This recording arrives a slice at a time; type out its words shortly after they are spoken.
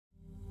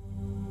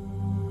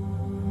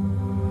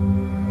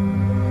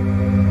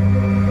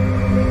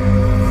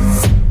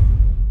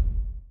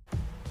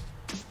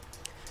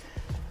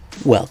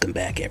Welcome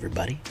back,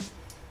 everybody,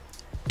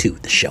 to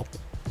the show.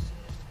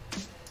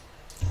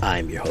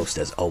 I'm your host,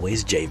 as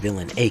always, Jay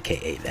Villain,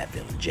 aka That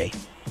Villain Jay.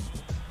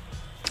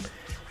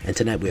 And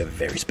tonight we have a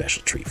very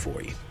special treat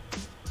for you.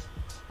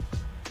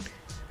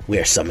 We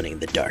are summoning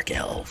the Dark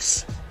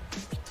Elves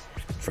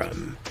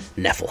from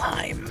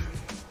Niflheim.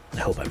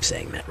 I hope I'm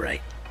saying that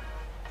right.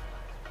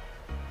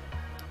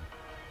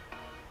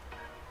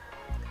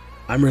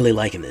 I'm really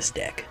liking this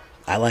deck.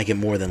 I like it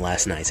more than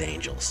last night's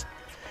Angels.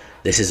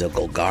 This is a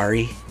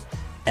Golgari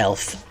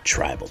Elf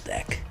tribal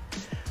deck.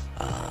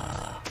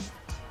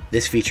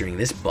 This featuring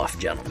this buff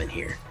gentleman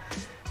here.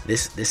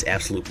 This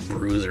absolute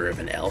bruiser of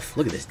an elf.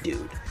 Look at this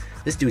dude.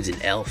 This dude's an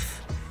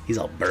elf. He's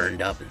all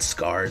burned up and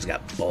scars,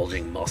 got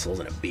bulging muscles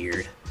and a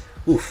beard.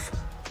 Oof.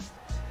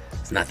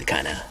 That's not the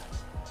kind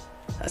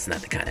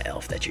of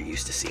elf that you're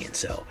used to seeing.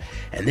 So,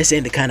 and this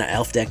ain't the kind of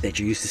elf deck that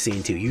you're used to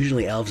seeing too.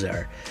 Usually elves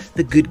are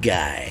the good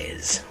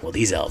guys. Well,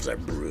 these elves are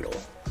brutal.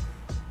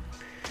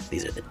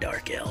 These are the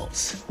Dark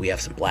Elves. We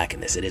have some black in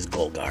this. It is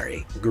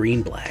Golgari,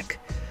 green-black,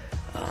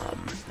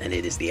 and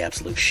it is the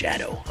absolute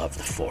shadow of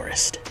the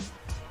forest.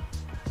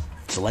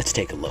 So let's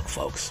take a look,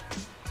 folks.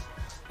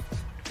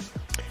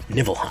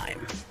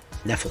 Niflheim.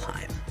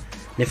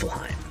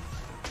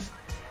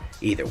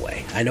 Either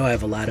way, I know I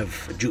have a lot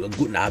of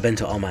Guten Abend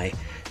to all my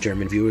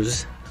German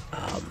viewers.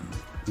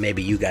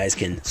 Maybe you guys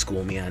can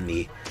school me on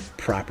the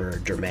proper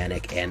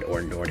Germanic and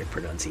or Nordic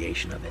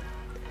pronunciation of it.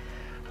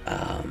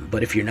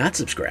 But if you're not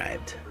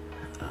subscribed,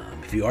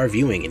 if you are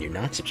viewing and you're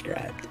not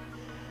subscribed,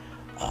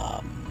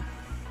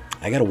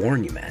 I gotta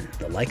warn you, man,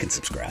 the like and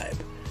subscribe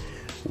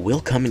will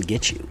come and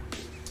get you.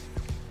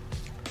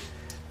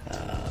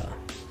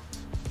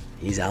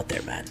 He's out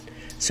there, man.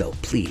 So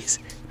please,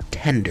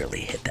 tenderly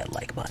hit that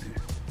like button.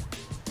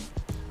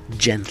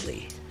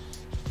 Gently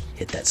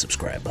hit that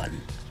subscribe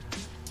button.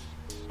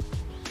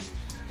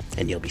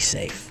 And you'll be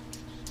safe.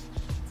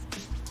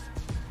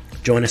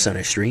 Join us on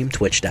our stream,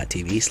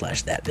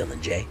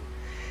 twitch.tv/thatvillainj,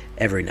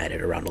 every night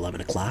at around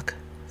 11 o'clock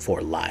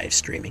for live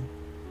streaming.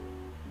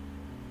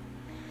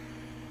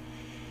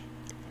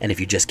 And if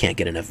you just can't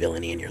get enough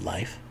villainy in your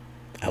life,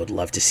 I would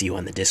love to see you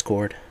on the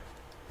Discord,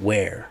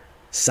 where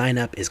sign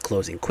up is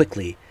closing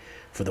quickly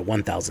for the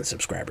 1,000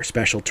 subscriber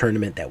special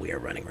tournament that we are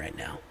running right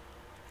now.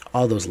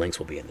 All those links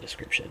will be in the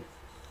description.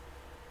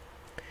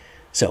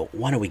 So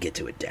why don't we get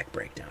to a deck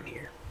breakdown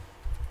here?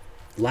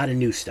 A lot of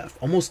new stuff,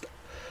 almost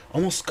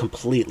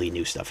completely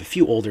new stuff. A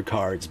few older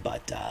cards,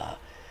 but a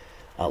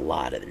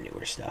lot of the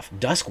newer stuff.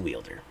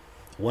 Duskwielder,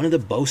 one of the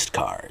boast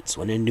cards,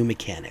 one of the new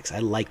mechanics. I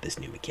like this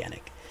new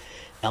mechanic.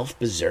 Elf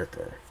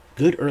Berserker,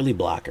 good early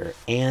blocker,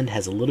 and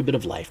has a little bit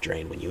of life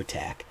drain when you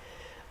attack.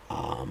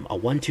 A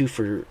 1/2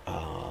 for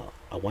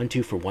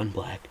 1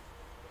 black.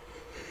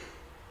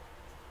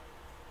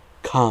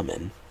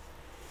 Common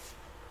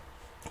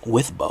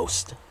with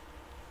boast.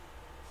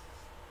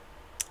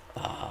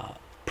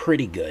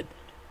 Pretty good.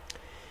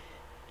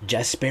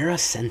 Jaspera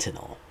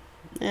Sentinel.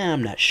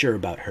 I'm not sure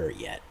about her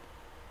yet.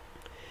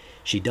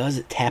 She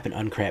does tap an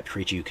uncrapped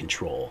creature you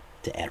control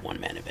to add 1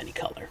 mana of any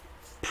color.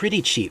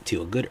 Pretty cheap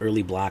too. A good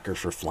early blocker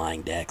for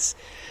flying decks.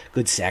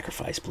 Good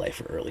sacrifice play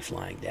for early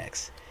flying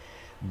decks.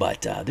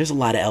 But there's a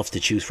lot of elves to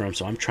choose from,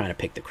 so I'm trying to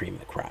pick the cream of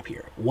the crop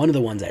here. One of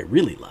the ones I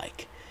really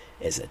like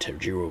is a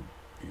Tajuru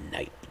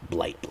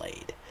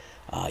Blightblade.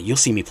 You'll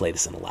see me play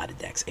this in a lot of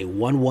decks. A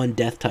 1/1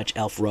 Death Touch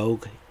Elf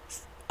Rogue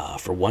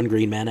for 1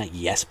 green mana.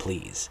 Yes,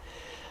 please.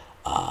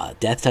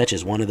 Death Touch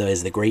is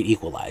the great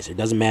equalizer. It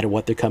doesn't matter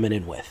what they're coming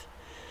in with.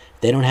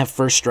 If they don't have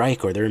first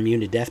strike or they're immune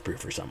to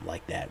deathproof or something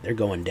like that, they're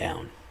going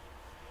down.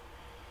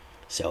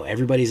 So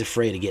everybody's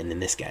afraid of getting in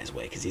this guy's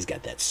way because he's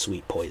got that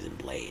sweet poison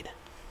blade.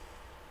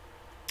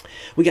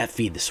 We got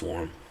Feed the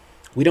Swarm.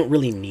 We don't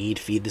really need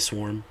Feed the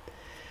Swarm.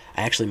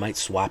 I actually might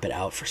swap it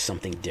out for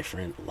something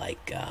different,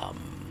 like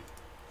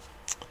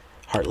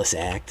Heartless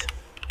Act.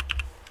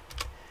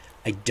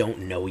 I don't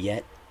know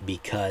yet,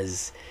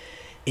 because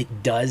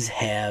it does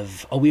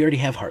have... Oh, we already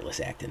have Heartless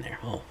Act in there.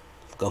 Oh,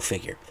 go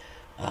figure.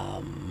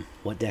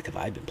 What deck have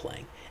I been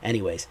playing?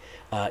 Anyways,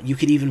 you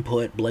could even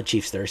put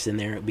Bloodchief's Thirst in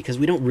there, because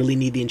we don't really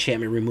need the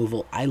enchantment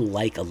removal. I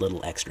like a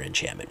little extra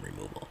enchantment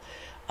removal.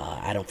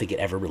 I don't think it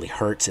ever really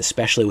hurts,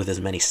 especially with as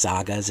many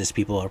sagas as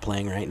people are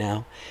playing right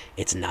now.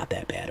 It's not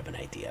that bad of an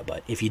idea.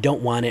 But if you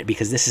don't want it,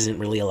 because this isn't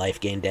really a life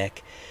gain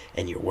deck,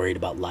 and you're worried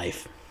about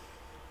life,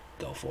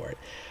 go for it.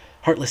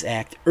 Heartless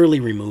Act, early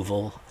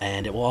removal,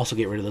 and it will also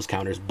get rid of those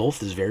counters.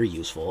 Both is very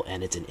useful,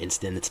 and it's an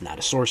instant. It's not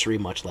a sorcery,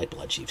 much like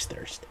Bloodchief's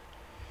Thirst.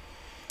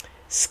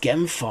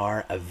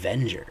 Skemfar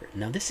Avenger.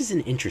 Now, this is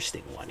an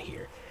interesting one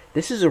here.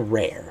 This is a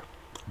rare,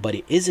 but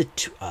it is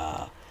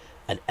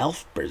an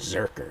Elf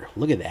Berserker.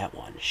 Look at that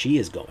one. She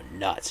is going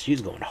nuts.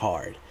 She's going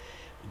hard.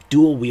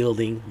 Dual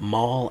wielding,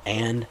 maul,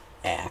 and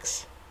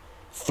axe.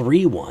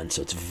 3/1,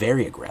 so it's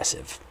very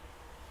aggressive.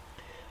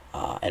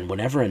 And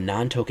whenever a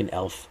non-token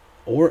elf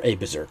or a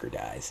berserker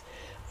dies,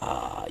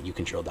 you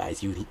control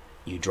dies, you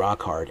you draw a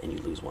card and you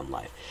lose 1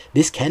 life.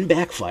 This can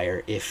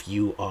backfire if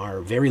you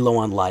are very low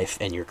on life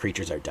and your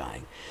creatures are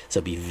dying. So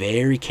be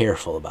very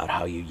careful about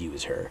how you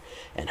use her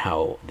and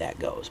how that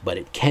goes. But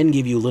it can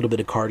give you a little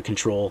bit of card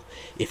control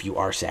if you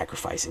are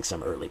sacrificing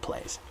some early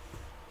plays.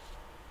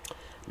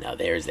 Now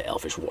there's the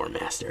Elvish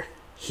Warmaster.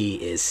 He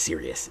is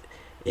serious,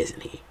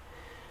 isn't he?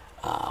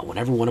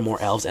 Whenever one or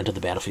more elves enter the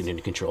battlefield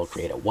under control,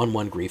 create a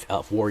 1/1 Grief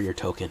Elf Warrior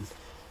token.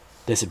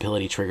 This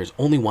ability triggers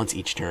only once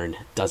each turn.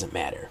 Doesn't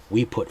matter.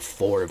 We put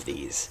 4 of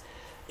these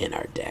in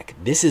our deck.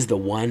 This is the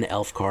one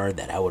elf card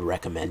that I would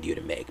recommend you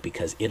to make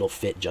because it'll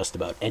fit just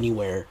about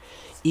anywhere,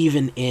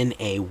 even in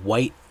a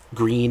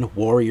white-green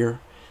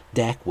warrior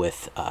deck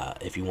with,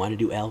 if you want to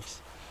do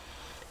elves.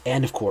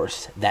 And of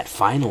course, that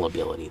final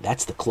ability,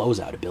 that's the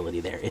closeout ability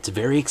there. It's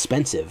very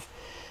expensive,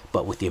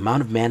 but with the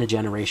amount of mana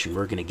generation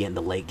we're going to get in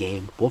the late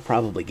game, we'll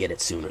probably get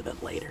it sooner than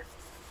later.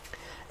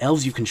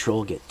 Elves you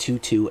control get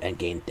 2/2 and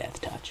gain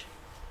Death Touch.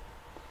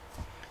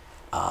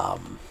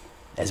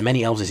 As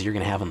many elves as you're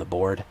going to have on the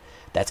board,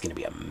 that's going to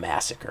be a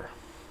massacre.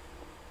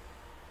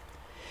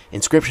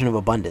 Inscription of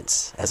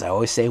Abundance. As I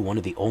always say, one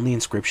of the only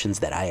inscriptions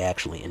that I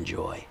actually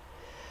enjoy.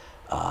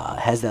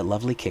 Has that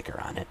lovely kicker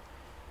on it.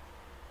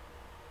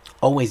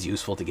 Always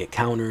useful to get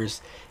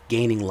counters,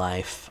 gaining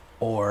life,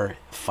 or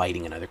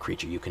fighting another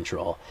creature you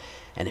control.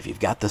 And if you've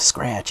got the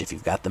scratch, if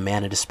you've got the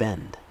mana to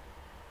spend,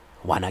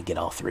 why not get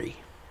all 3?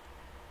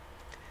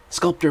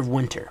 Sculptor of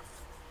Winter.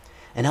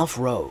 An elf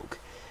rogue.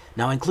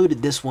 Now I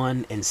included this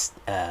one, and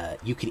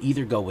you can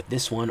either go with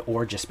this one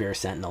or Jaspera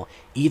Sentinel.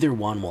 Either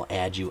one will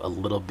add you a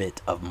little bit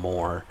of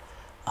more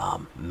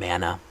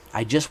mana.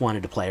 I just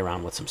wanted to play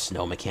around with some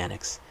snow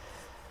mechanics.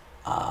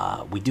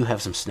 We do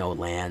have some snow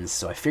lands,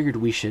 so I figured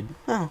we should,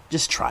 well,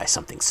 just try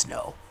something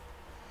snow.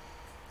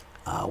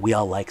 We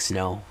all like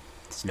snow.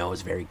 Snow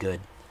is very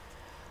good.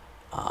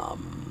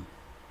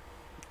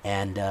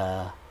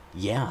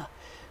 Yeah.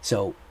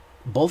 So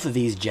both of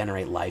these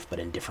generate life, but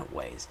in different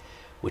ways.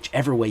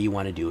 Whichever way you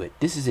want to do it.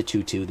 This is a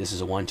 2/2. This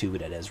is a 1/2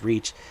 that has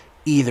reach.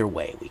 Either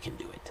way, we can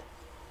do it.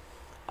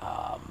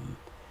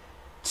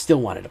 Still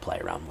wanted to play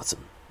around with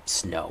some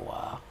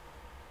snow,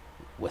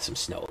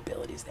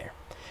 abilities there.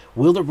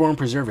 Wildborn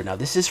Preserver. Now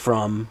this is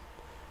from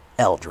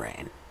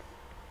Eldraine.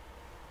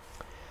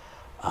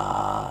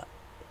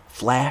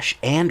 Flash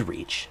and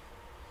reach.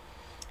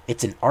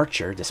 It's an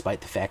archer,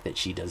 despite the fact that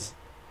she does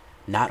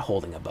not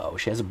holding a bow.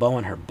 She has a bow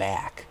on her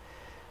back,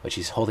 but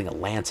she's holding a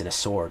lance and a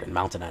sword and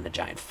mounted on a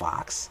giant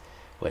fox,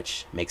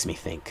 which makes me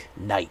think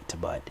knight.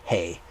 But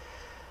hey,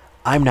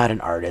 I'm not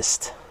an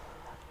artist.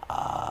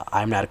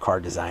 I'm not a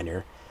card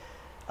designer.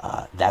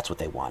 That's what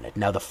they wanted.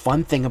 Now, the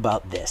fun thing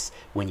about this,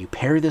 when you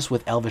pair this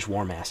with Elvish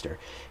Warmaster,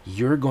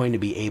 you're going to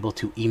be able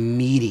to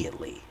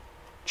immediately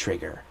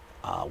trigger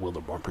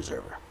Wildborn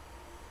Preserver.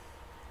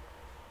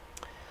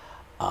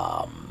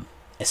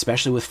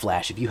 Especially with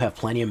Flash, if you have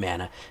plenty of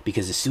mana,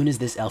 because as soon as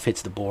this elf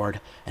hits the board,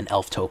 an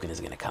elf token is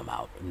going to come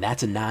out. And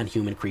that's a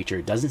non-human creature.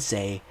 It doesn't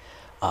say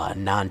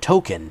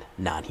non-token,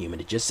 non-human.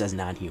 It just says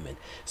non-human.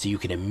 So you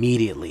can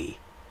immediately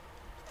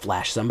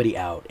flash somebody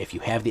out. If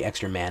you have the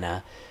extra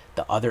mana,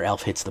 the other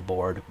elf hits the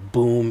board,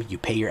 boom, you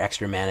pay your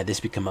extra mana. This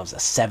becomes a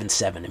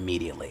 7/7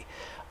 immediately.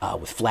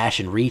 With Flash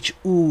and Reach,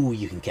 ooh,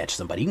 you can catch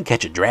somebody. You can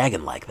catch a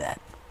dragon like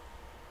that.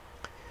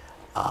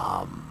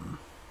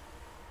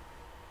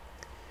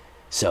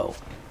 So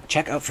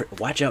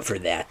watch out for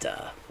that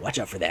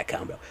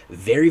combo.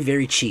 Very,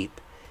 very cheap,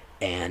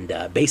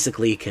 and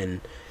basically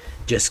can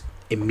just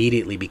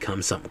immediately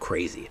become something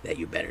crazy that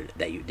you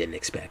didn't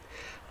expect.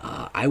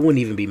 I wouldn't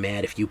even be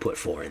mad if you put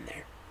 4 in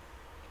there,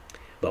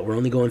 but we're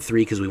only going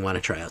 3 because we want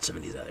to try out some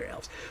of these other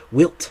elves.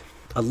 Wilt,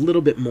 a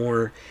little bit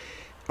more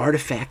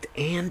artifact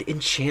and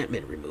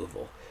enchantment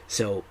removal.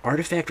 So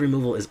artifact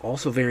removal is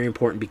also very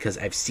important because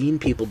I've seen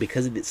people,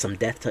 because of some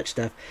Death Touch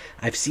stuff,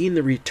 I've seen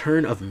the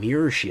return of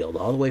Mirror Shield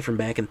all the way from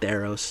back in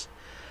Theros.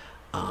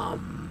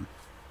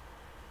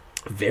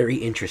 Very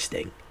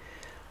interesting.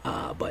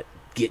 But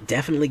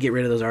definitely get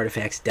rid of those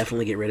artifacts.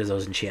 Definitely get rid of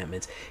those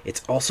enchantments.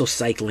 It's also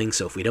cycling,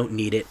 so if we don't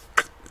need it,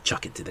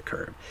 chuck it to the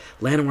curb.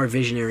 Llanowar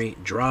Visionary,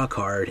 draw a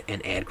card,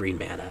 and add green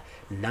mana.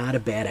 Not a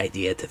bad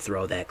idea to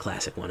throw that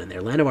classic one in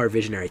there. Llanowar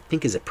Visionary, I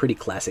think, is a pretty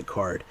classic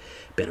card.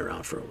 Been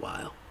around for a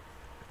while.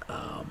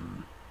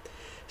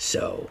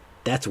 So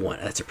that's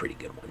a pretty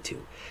good one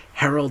too.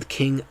 Harald,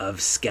 King of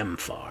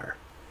Skemfar.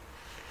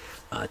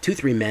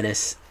 2/3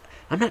 menace.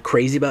 I'm not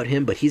crazy about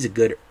him, but he's a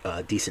good,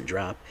 decent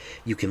drop.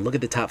 You can look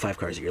at the top 5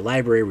 cards of your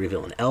library,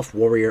 reveal an elf,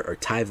 warrior, or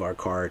Tyvar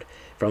card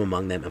from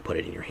among them, and put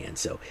it in your hand.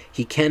 So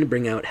he can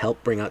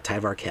help bring out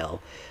Tyvar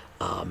Kell,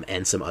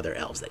 and some other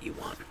elves that you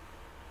want.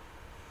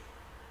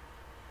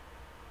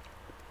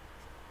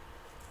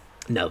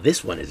 Now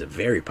this one is a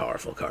very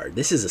powerful card.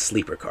 This is a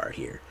sleeper card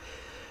here.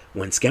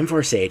 When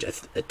Skemfar Sage, a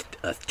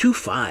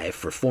 2/5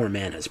 for 4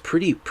 mana is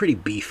pretty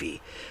beefy.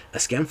 A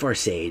Skemfar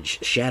Sage,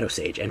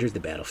 Shadowsage, enters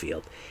the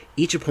battlefield.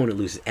 Each opponent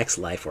loses X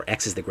life, where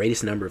X is the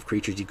greatest number of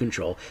creatures you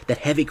control that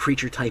have a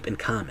creature type in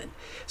common.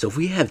 So if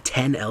we have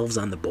 10 elves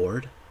on the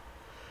board,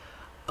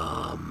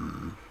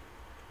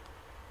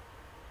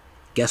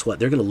 guess what?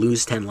 They're going to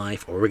lose 10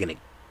 life, or we're going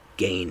to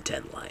gain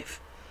 10 life.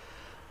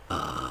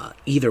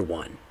 Either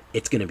one.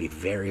 It's going to be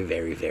very,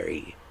 very,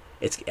 very...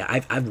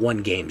 I've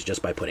won games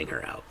just by putting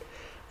her out.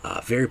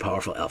 Very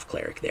powerful elf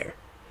cleric there.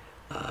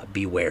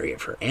 Be wary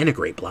of her. And a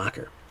great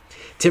blocker.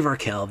 Tyvar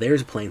Kell,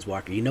 there's a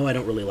planeswalker. You know I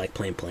don't really like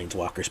playing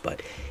planeswalkers,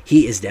 but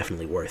he is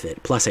definitely worth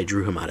it. Plus, I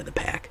drew him out of the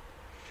pack.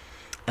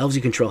 Elves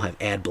you control have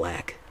add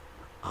black.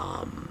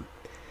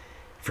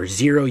 For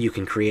 0, you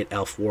can create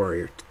elf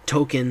warrior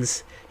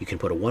tokens. You can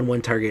put a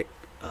 1/1 target,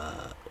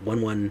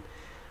 1/1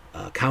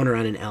 counter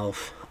on an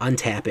elf.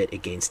 Untap it.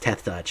 It gains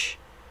Death Touch.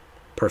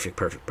 Perfect,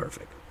 perfect,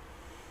 perfect.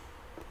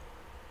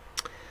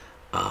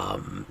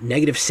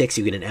 -6,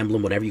 you get an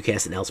emblem. Whenever you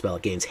cast an elf spell,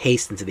 it gains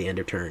haste into the end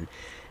of turn,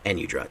 and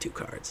you draw 2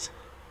 cards.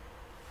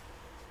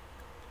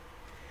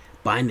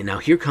 Binding. Now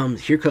here come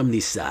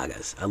these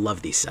sagas. I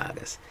love these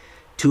sagas.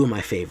 2 of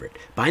my favorite.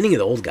 Binding of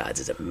the Old Gods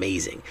is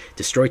amazing.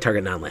 Destroy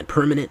target non-land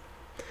permanent.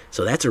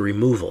 So that's a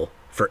removal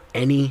for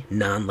any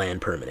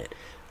non-land permanent.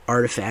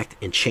 Artifact,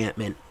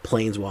 enchantment,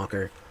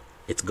 planeswalker,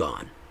 it's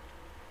gone.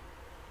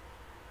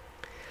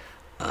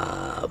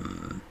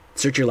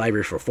 Search your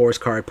library for a forest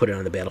card, put it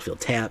on the battlefield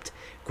tapped.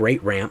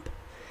 Great ramp.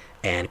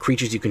 And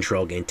creatures you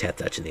control gain Death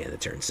Touch in the end of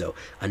the turn. So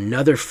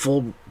another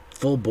full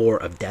bore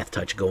of Death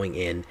Touch going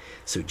in.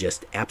 So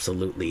just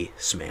absolutely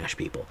smash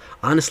people.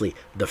 Honestly,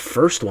 the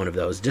first one of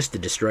those, just to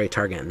destroy a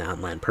target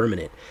non-land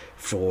permanent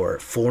for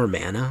 4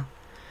 mana,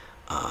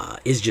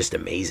 is just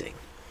amazing.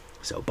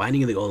 So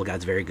Binding of the Old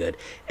Gods, very good.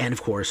 And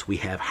of course, we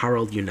have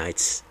Harald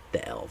Unites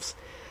the Elves.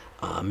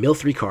 Mill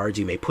 3 cards.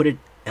 You may put an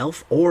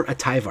elf or a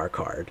Tyvar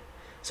card.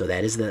 So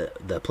that is the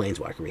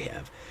planeswalker we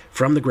have.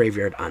 From the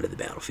graveyard onto the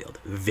battlefield.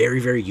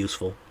 Very, very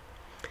useful.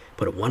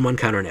 Put a 1/1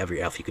 counter on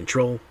every elf you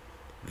control.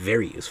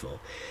 Very useful.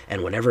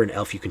 And whenever an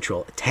elf you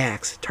control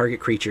attacks, target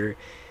creature,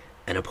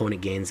 an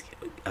opponent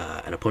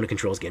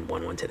controls gain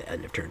 1/1 to the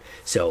end of turn.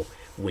 So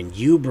when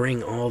you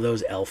bring all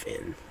those elf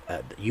in,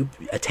 you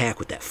attack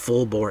with that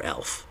full bore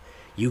elf.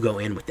 You go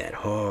in with that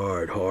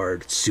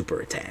hard super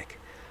attack.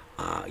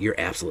 You're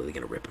absolutely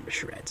going to rip them to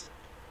shreds.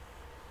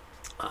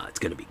 It's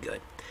going to be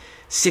good.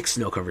 6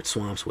 snow-covered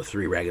swamps with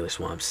 3 regular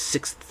swamps,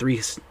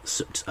 3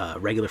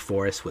 regular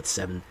forests with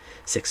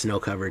 6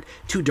 snow-covered,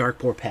 2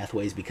 Darkbore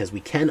Pathways because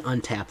we can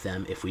untap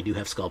them if we do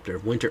have Sculptor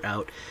of Winter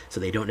out, so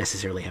they don't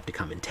necessarily have to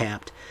come in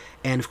tapped,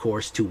 and of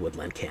course 2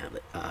 Woodland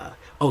Cabin.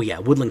 Oh yeah,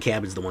 Woodland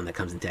Cabin is the one that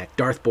comes in tapped.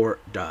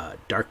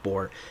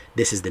 Darkbore,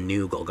 this is the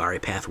new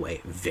Golgari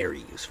Pathway,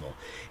 very useful.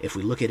 If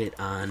we look at it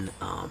on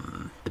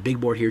the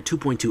big board here,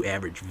 2.2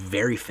 average,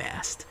 very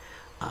fast.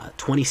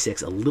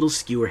 26, a little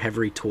skewer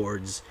heavy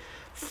towards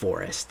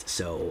forest.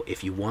 So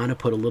if you want to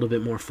put a little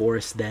bit more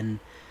forest than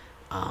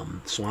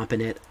swamp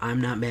in it, I'm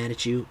not mad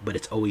at you, but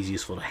it's always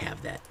useful to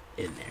have that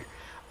in there.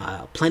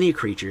 Plenty of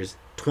creatures,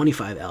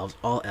 25 elves,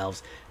 all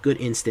elves, good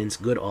instance,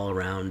 good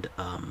all-around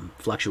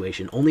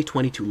fluctuation, only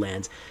 22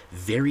 lands,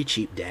 very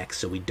cheap decks,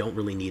 so we don't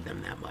really need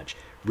them that much.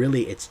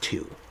 Really, it's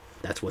 2.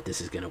 That's what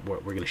this is going to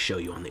work. We're going to show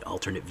you on the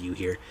alternate view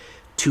here.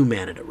 2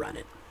 mana to run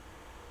it.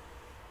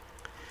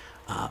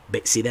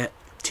 But see that?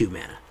 2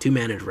 mana. 2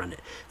 mana to run it.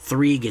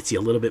 3 gets you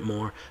a little bit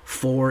more.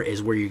 4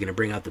 is where you're going to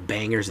bring out the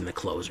bangers and the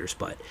closers.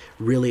 But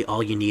really,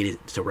 all you need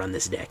to run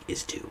this deck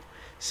is 2.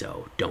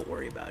 So don't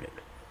worry about it.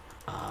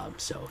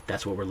 So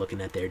that's what we're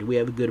looking at there. Do we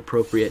have a good,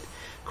 appropriate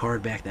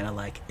card back that I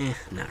like?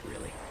 Not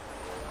really.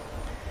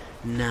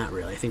 Not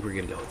really. I think we're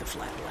going to go with the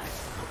flat black.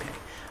 Okay.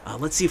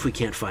 Let's see if we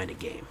can't find a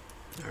game.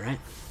 All right.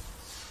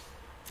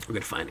 We're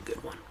going to find a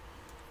good one.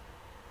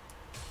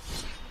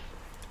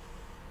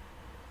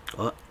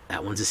 Oh,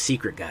 that one's a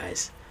secret,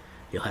 guys.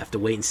 You'll have to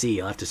wait and see.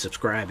 You'll have to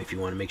subscribe if you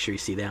want to make sure you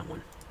see that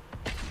one.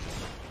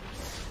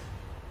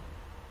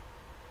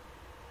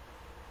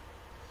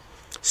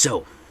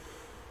 So,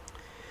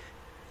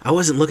 I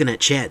wasn't looking at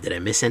chat. Did I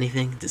miss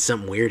anything? Did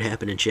something weird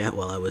happen in chat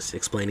while I was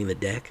explaining the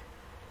deck?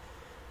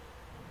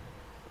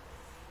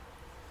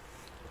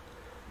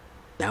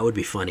 That would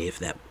be funny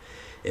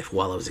if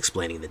while I was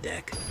explaining the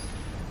deck,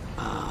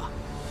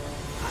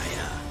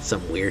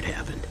 something weird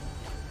happened.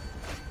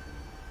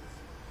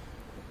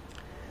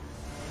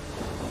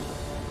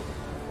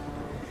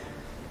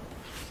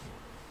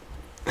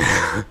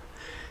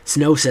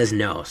 Snow says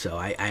no, so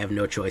I have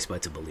no choice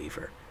but to believe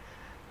her.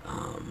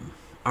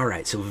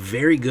 Alright, so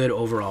very good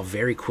overall,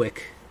 very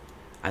quick.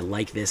 I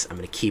like this. I'm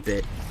going to keep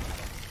it.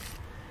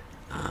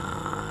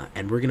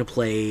 And we're going to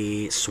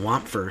play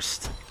Swamp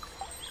first.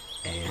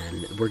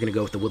 And we're going to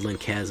go with the Woodland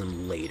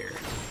Chasm later.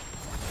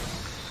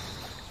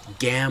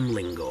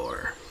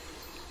 Gamlingor.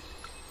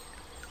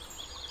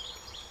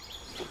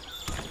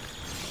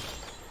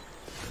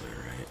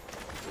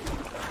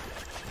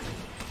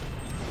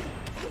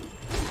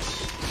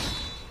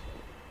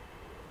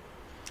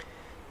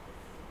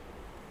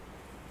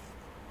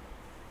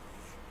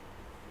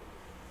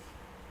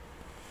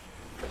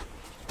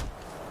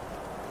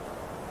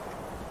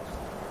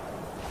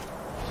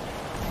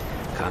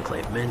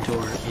 Conclave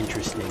Mentor,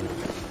 interesting.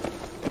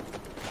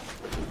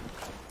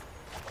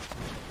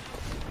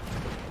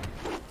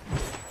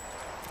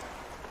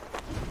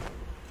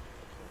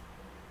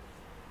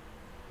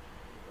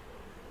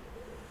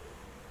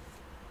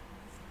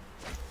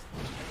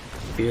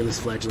 Fearless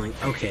Fledgling.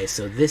 Okay,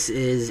 so this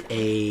is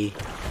a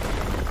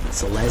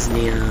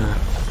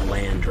Selesnya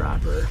land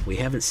dropper. We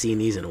haven't seen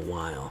these in a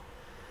while.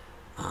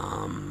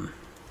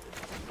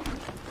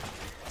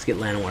 Let's get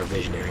Llanowar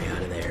Visionary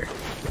out of there.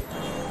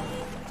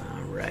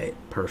 Alright,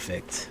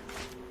 perfect.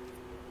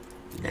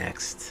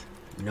 Next.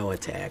 No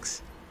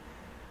attacks.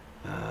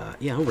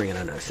 Yeah, I'll bring it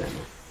on another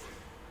Sentinel.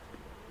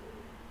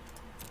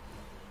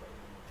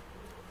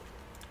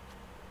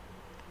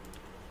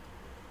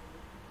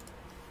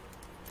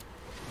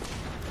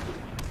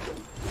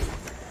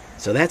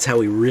 So that's how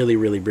we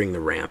really bring the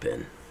ramp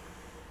in.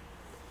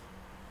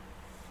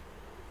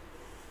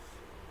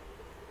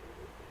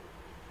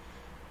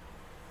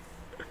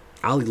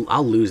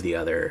 I'll lose the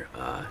other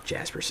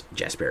Jasper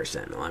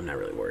Sentinel. I'm not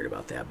really worried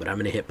about that, but I'm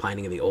going to hit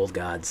Pining of the Old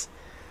Gods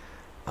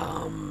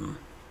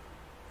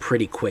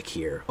pretty quick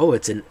here. Oh,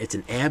 it's an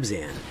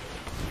Abzan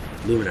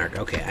Luminarch.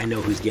 Okay, I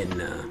know who's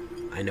getting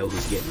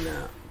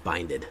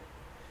binded.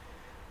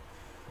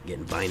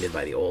 Getting binded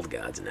by the Old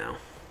Gods now.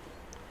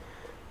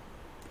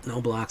 No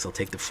blocks, I'll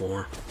take the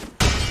 4.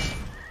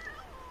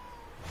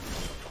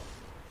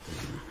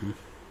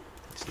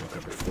 Snow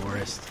Covered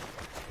Forest.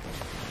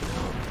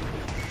 No.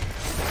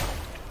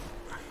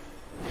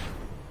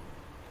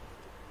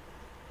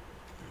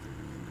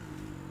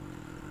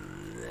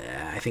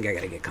 I think I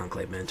gotta get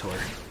Conclave Mentor.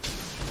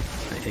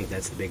 I think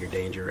that's the bigger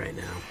danger right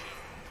now.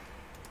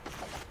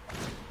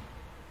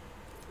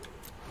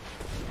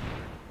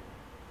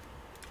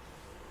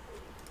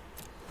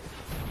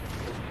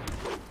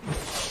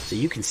 So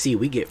you can see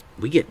we get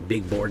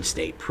big board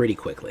state pretty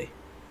quickly.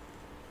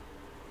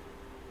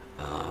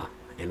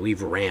 And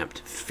we've ramped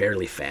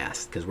fairly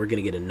fast because we're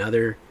going to get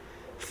another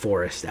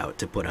forest out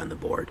to put on the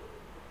board.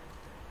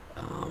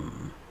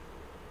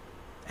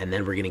 And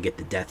then we're going to get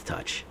the Death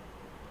Touch.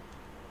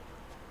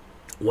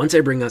 Once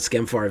I bring out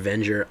Skemfar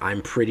Avenger,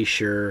 I'm pretty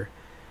sure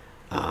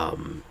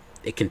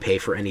it can pay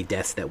for any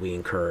deaths that we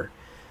incur.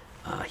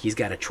 He's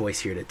got a choice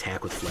here to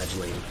attack with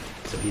Fledgling,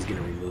 so he's going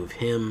to remove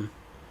him.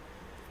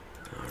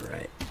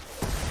 Alright.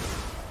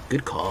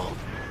 Good call.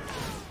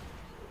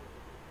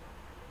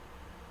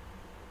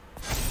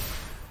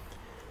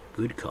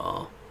 Good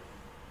call.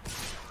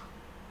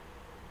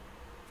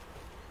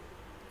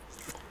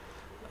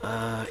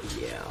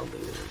 Yeah, I'll do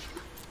it.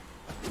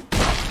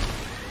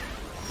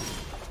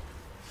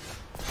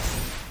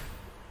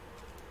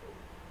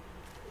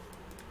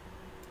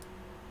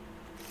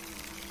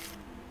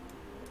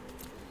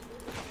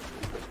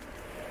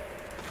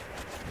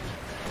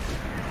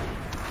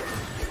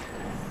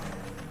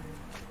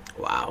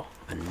 Wow,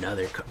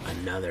 another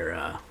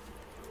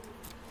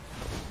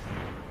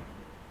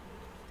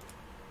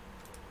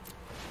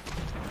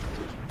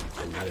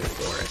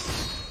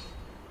forest.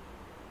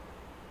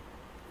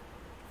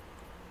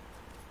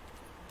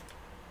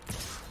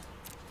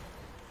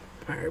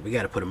 All right, we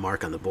got to put a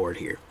mark on the board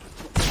here.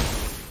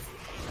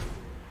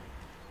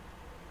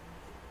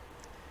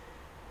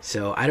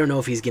 So I don't know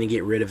if he's going to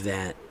get rid of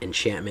that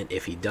enchantment.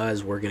 If he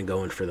does, we're going to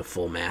go in for the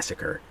full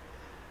massacre.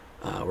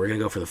 We're going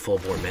to go for the full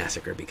board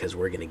massacre because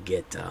we're going to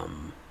get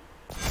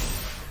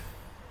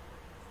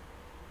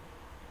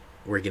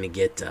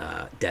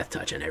Death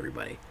Touch on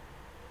everybody.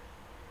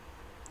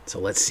 So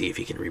let's see if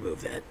he can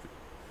remove that.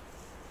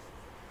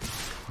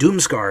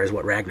 Doomscar is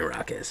what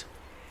Ragnarok is,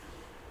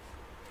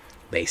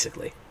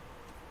 basically.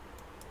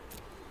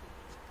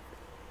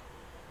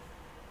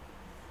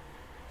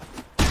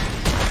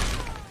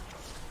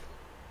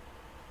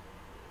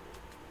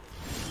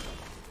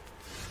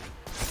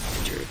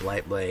 Tajuru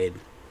Blightblade.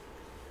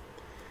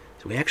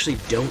 So we actually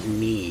don't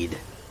need,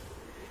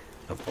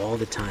 of all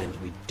the times,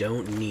 we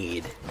don't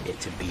need it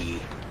to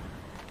be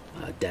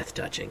Death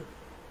Touching.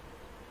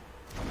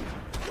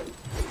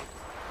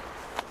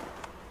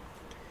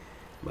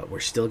 But we're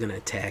still going to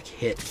attack,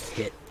 hit.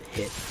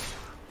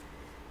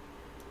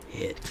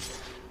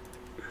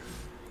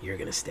 You're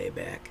going to stay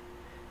back.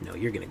 No,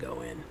 you're going to go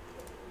in.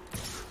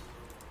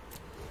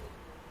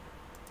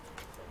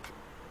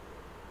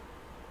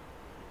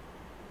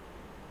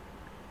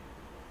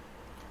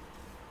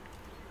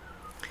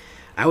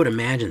 I would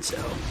imagine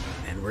so.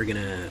 And we're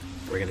gonna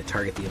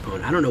target the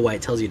opponent. I don't know why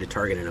it tells you to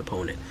target an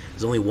opponent.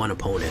 There's only one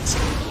opponent, so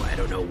I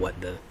don't know what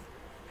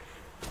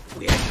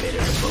we activated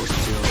our post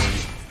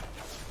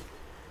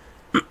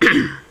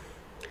zone.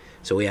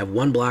 So we have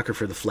one blocker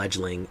for the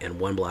Fledgling and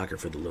one blocker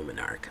for the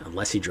Luminarch,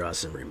 unless he draws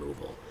some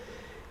removal.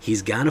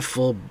 He's got a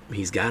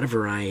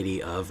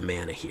variety of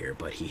mana here,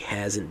 but he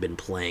hasn't been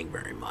playing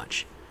very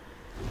much.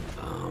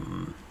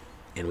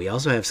 And we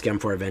also have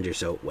Skemfar Avenger,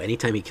 so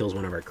anytime he kills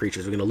one of our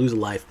creatures, we're going to lose a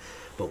life,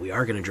 but we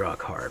are going to draw a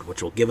card,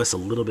 which will give us a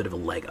little bit of a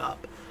leg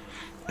up.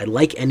 I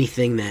like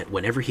anything that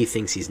whenever he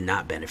thinks he's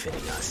not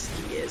benefiting us,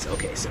 he is.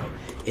 Okay, so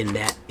in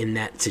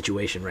that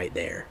situation right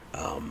there,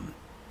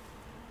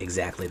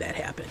 exactly that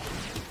happened.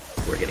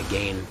 We're going to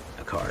gain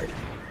a card.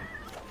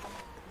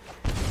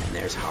 And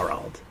there's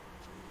Harald.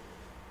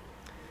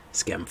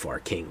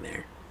 Skemfar King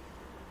there.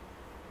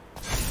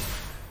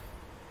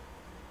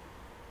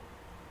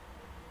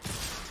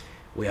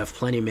 We have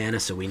plenty of mana,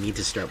 so we need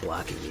to start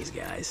blocking these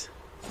guys.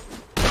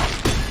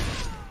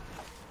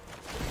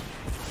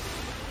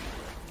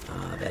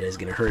 That is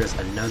going to hurt us.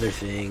 Another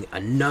thing.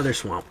 Another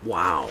swamp.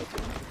 Wow.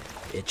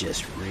 It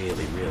just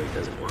really, really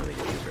doesn't want me to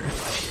do very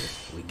much here.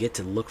 We get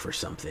to look for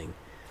something.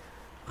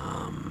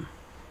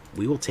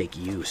 We will take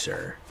you,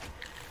 sir.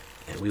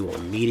 And we will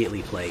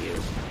immediately play you.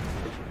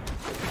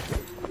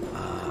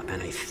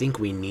 And I think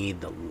we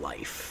need the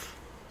life.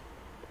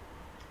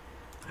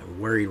 I'm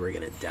worried we're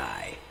going to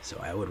die. So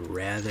I would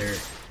rather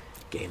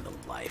gain the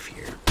life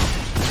here.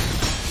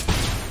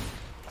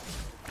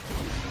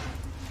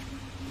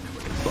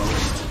 We're going to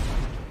boast.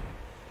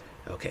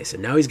 Okay, so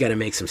now he's got to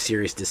make some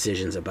serious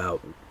decisions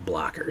about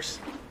blockers.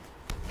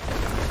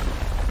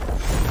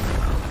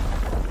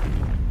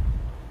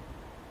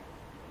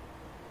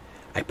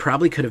 I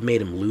probably could have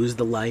made him lose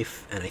the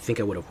life, and I think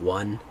I would have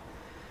won.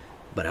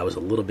 But I was a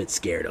little bit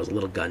scared. I was a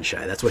little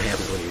gun-shy. That's what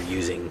happens when you're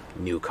using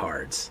new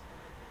cards.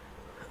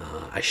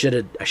 I should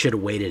have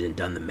waited and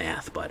done the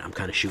math, but I'm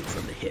kind of shooting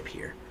from the hip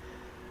here.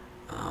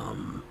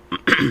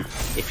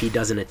 If he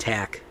doesn't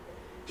attack,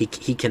 he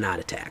cannot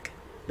attack,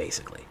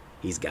 basically.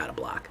 He's got to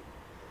block.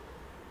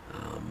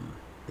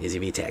 Because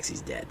if he attacks,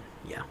 he's dead.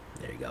 Yeah,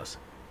 there he goes.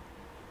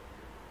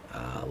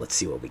 Let's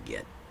see what we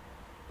get.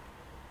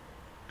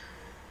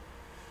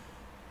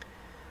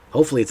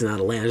 Hopefully it's not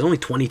a land. There's only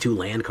 22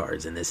 land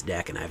cards in this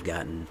deck, and I've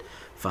gotten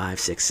 5,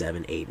 6,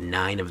 7, 8,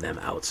 9 of them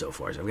out so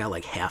far. So I've got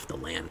like half the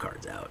land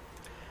cards out.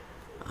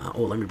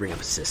 Oh, let me bring up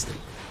Assistant.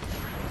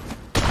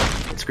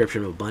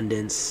 Inscription of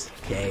Abundance.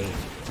 Okay.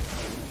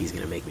 He's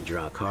going to make me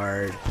draw a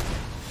card.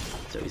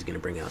 So he's going to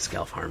bring out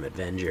Skemfar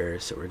Avenger.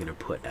 So we're going to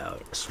put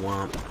out a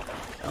Swamp,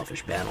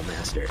 Elvish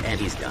Battlemaster, and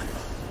he's done.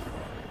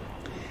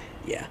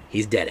 Yeah,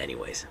 he's dead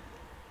anyways.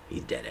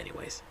 He's dead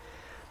anyways.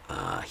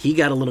 He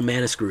got a little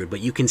mana screwed, but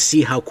you can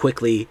see how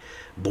quickly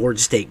board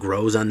state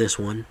grows on this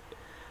one.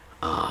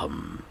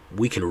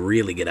 We can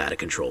really get out of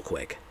control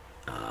quick.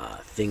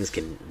 Things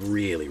can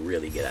really,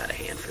 really get out of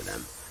hand for them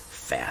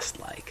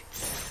fast-like.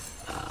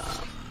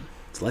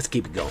 So let's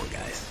keep it going,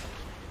 guys.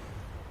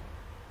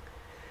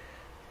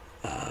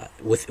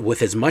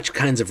 With as much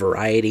kinds of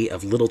variety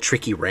of little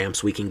tricky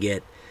ramps we can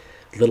get,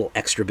 little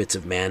extra bits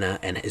of mana,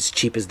 and as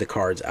cheap as the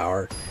cards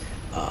are,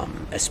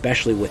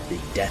 especially with the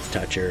Death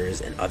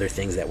Touchers and other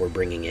things that we're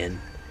bringing in,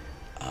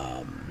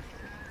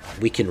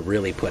 we can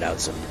really put out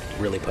some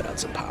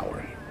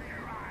power.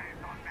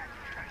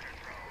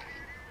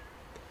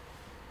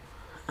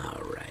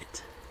 All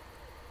right,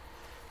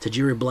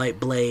 Tajuru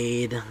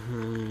Blightblade.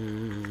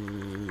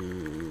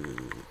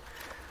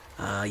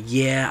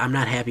 Yeah, I'm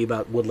not happy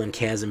about Woodland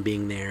Chasm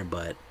being there,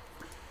 but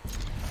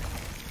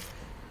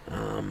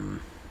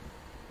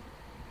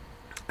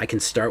I can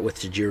start with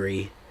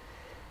Tajuru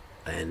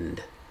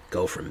and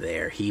go from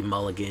there. He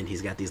mulliganed.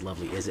 He's got these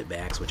lovely Is It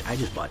backs, which I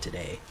just bought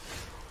today.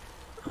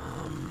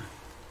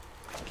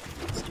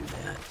 Let's do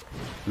that.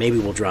 Maybe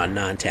we'll draw a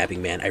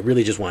non-tapping man. I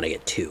really just want to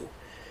get 2.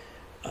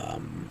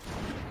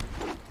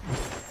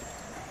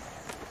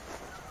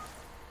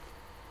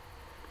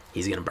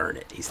 He's going to burn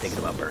it. He's thinking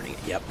about burning it.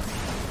 Yep.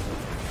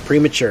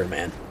 Premature,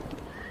 man.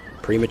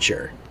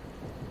 Premature.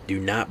 Do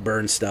not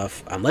burn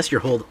stuff unless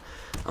your whole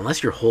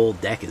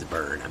deck is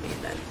burned. I mean,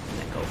 then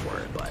go for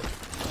it. But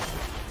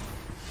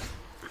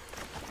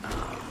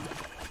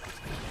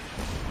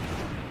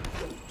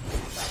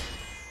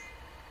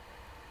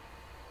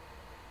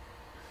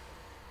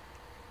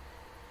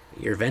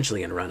you're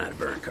eventually going to run out of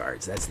burn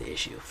cards. That's the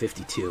issue.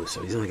 52,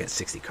 so he's only got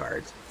 60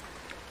 cards.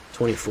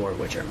 24 of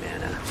which are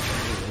mana.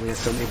 He's only got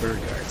so many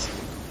burn cards.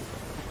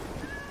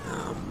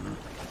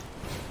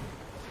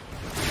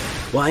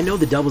 Well, I know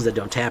the doubles that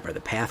don't tap are the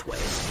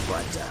pathways,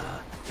 but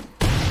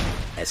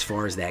as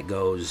far as that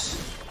goes,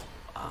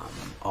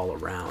 all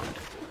around,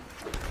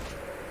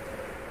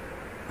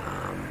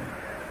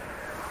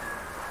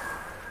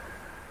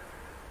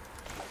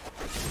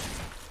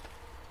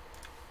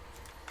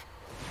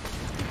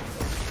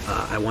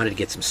 I wanted to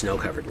get some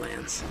snow-covered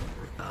lands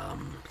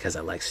because I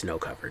like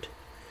snow-covered.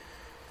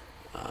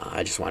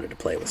 I just wanted to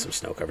play with some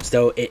snow-covered.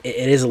 So it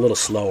is a little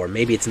slower.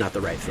 Maybe it's not the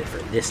right fit for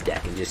this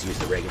deck and just use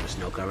the regular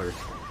snow-covered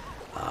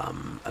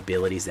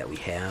abilities that we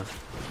have.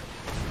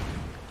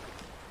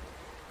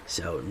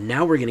 So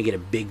now we're going to get a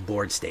big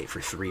board state for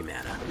 3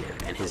 mana here.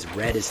 And his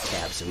red is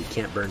tapped, so he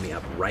can't burn me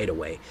up right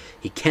away.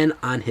 He can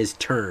on his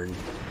turn,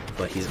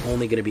 but he's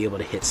only going to be able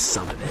to hit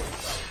some of it.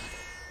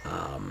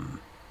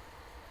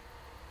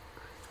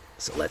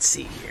 So let's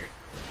see here.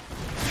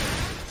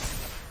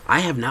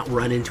 I have not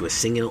run into a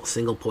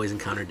single poison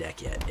counter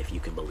deck yet, if you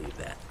can believe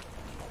that.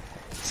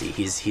 See,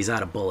 he's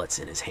out of bullets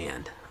in his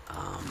hand.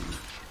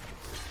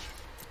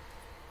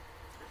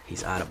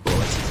 He's out of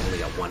bullets. He's only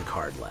got 1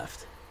 card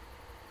left.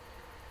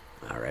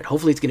 Alright,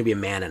 hopefully it's going to be a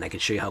mana, and I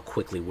can show you how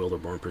quickly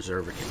Wildborn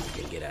Preserver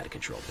can get out of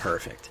control.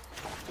 Perfect.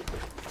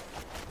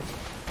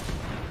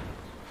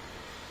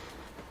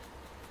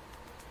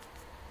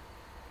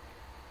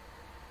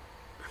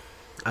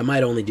 I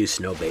might only do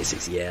snow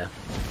basics, yeah.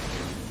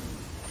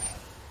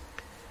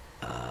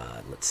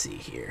 Let's see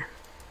here.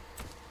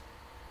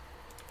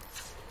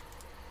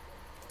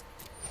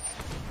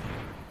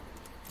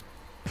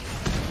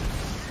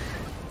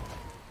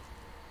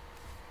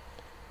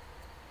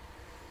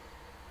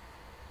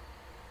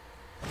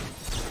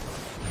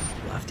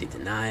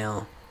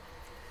 Denial.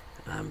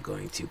 I'm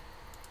going to...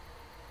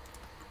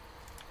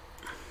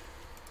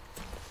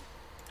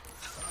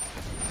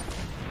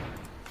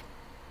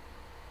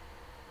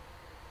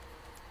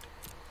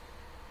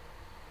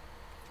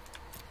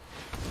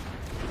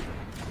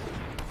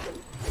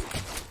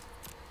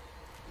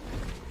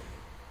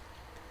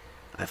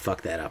 I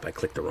fucked that up. I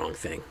clicked the wrong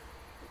thing.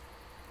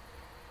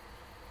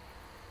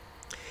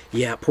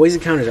 Yeah, poison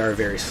counters are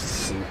very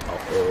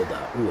old.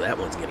 Ooh, that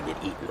one's going to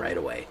get eaten right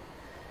away.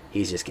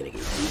 He's just going to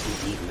get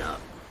eaten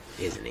up,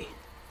 isn't he?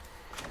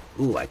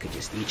 Ooh, I could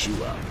just eat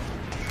you up.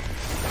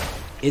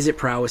 Is it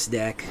prowess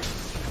deck?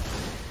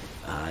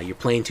 You're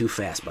playing too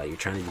fast, buddy. You're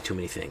trying to do too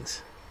many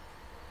things.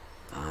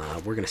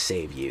 We're going to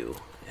save you,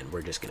 and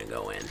we're just going to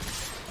go in.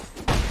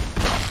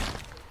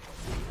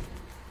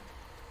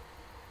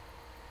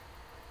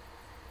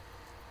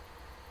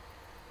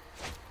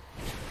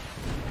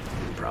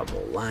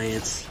 Probable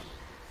Alliance.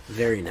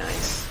 Very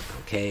nice.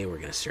 Okay, we're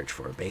going to search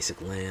for a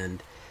basic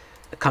land.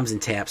 It comes in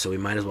tap, so we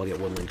might as well get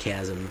Woodland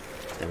Chasm.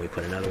 Then we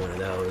put another one of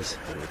those.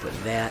 Then we put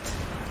that.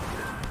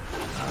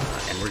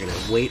 And we're going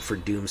to wait for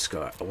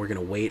Doomscar. We're going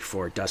to wait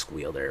for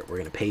Duskwielder. We're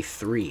going to pay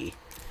 3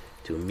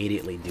 to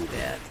immediately do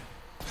that.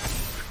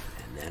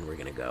 And then we're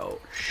going to go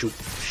shoot,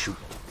 shoot.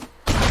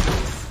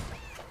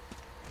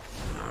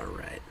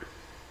 Alright.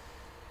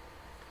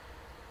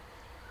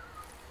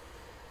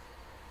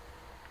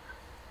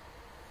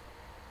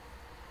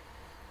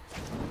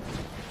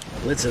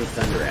 Blitz of the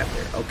Thunder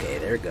Raptor. Okay,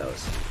 there it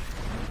goes.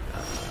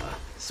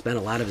 Spent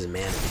a lot of his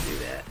mana to do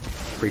that.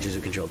 Creatures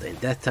who control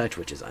Death Touch,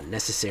 which is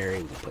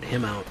unnecessary. We put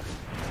him out.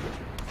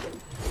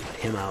 Put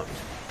him out.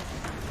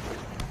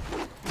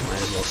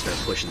 Might as well start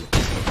pushing the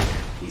pistol.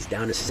 He's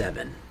down to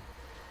 7.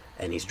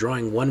 And he's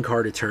drawing 1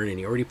 card a turn, and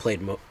he already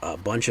played a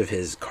bunch of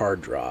his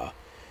card draw.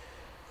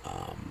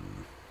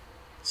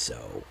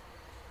 So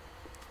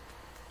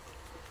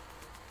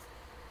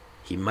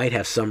he might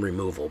have some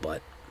removal,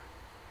 but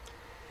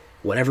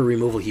whatever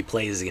removal he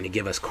plays is going to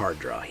give us card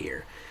draw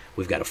here.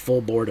 We've got a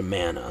full board of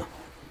mana.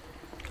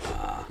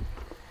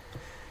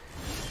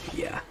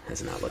 Yeah,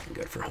 that's not looking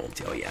good for home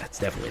team. Oh yeah, it's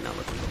definitely not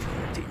looking good for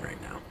home team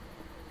right now.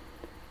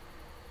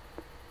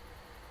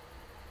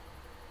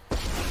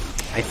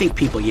 I think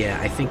people, yeah,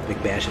 I think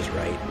McBash is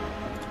right.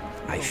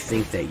 I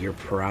think that you're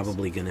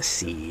probably going to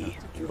see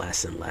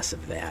less and less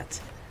of that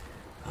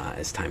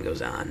as time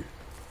goes on.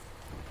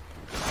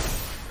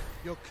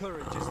 Your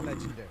courage is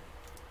legendary.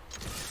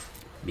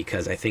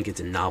 Because I think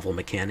it's a novel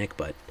mechanic,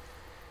 but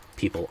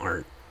people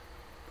aren't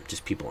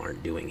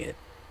doing it.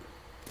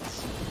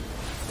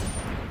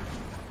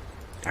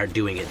 Are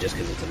doing it just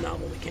because it's a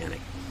novel mechanic.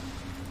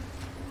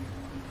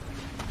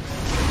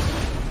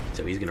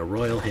 So he's gonna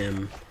royal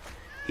him.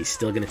 He's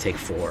still gonna take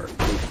 4. Oof,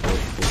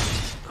 oof,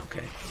 oof.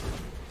 Okay.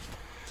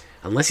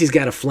 Unless he's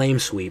got a flame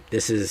sweep,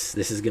 this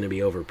is gonna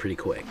be over pretty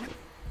quick.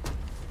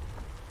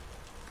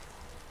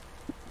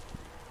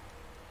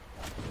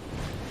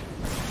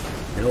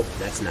 Nope,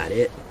 that's not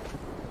it.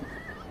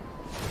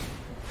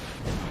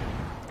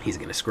 He's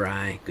gonna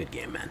scry. Good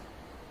game, man.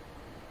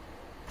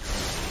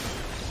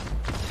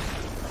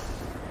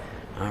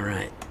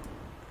 Alright.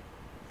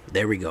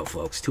 There we go,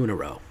 folks. 2 in a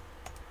row.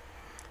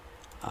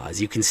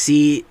 As you can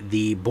see,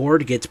 the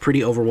board gets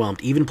pretty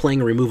overwhelmed. Even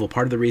playing a removal,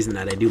 part of the reason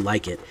that I do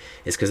like it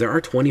is because there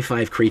are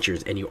 25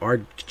 creatures, and you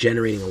are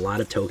generating a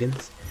lot of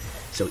tokens.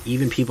 So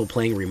even people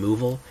playing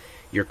removal,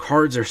 your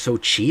cards are so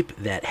cheap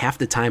that half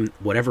the time,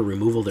 whatever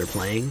removal they're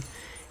playing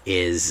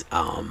is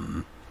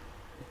not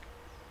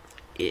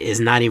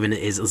even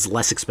is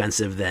less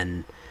expensive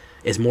than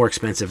is more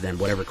expensive than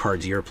whatever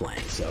cards you're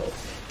playing. So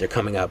they're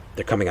coming up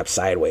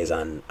sideways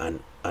on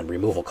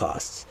removal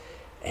costs,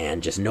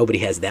 and just nobody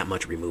has that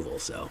much removal.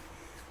 So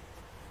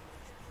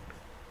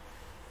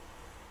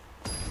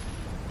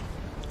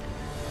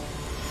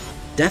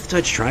Death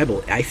Touch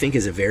Tribal, I think,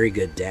 is a very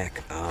good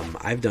deck.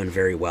 I've done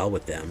very well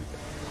with them.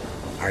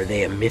 Are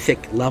they a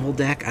Mythic level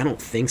deck? I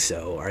don't think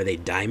so. Are they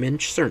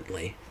Diamond?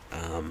 Certainly.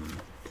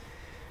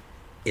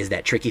 Is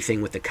that tricky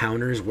thing with the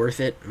counters worth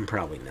it?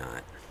 Probably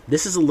not.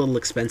 This is a little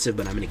expensive,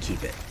 but I'm going to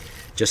keep it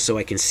just so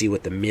I can see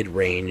what the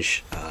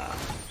mid-range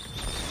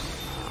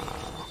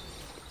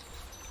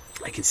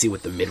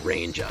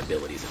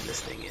abilities of this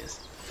thing is.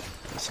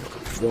 Snowy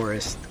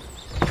Forest.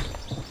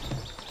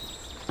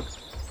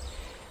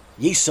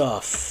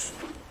 Yesov.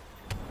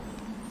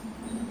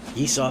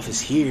 Yesov is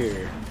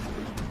here.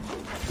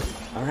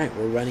 Alright,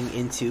 we're running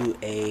into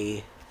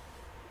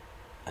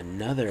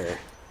another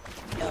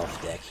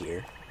elf deck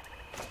here.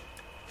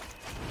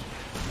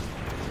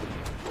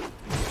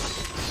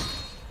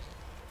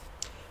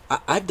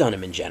 I've done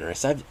him in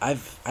generous.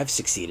 I've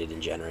succeeded in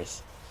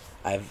generous.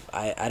 I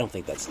don't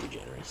think that's too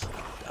generous.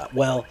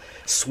 Well,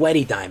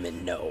 sweaty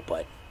diamond, no,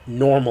 but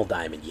normal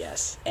diamond,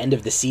 yes. End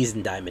of the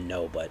season diamond,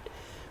 no, but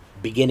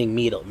beginning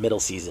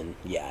middle season,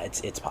 yeah,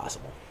 it's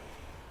possible.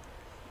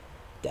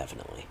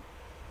 Definitely.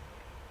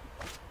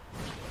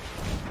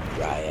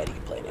 Dryad, you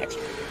can play an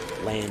extra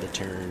land a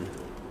turn.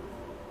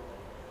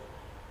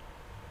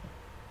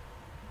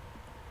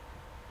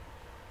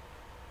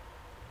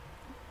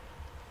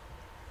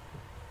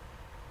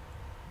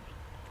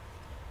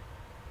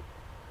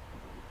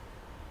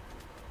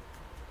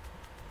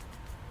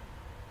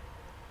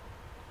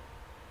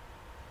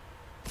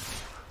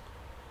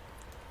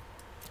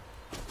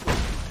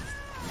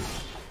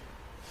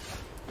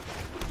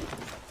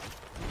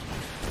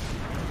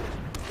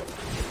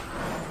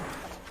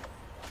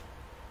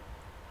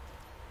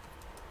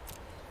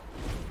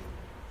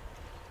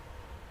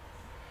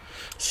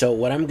 So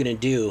what I'm gonna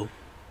do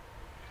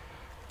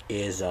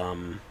is I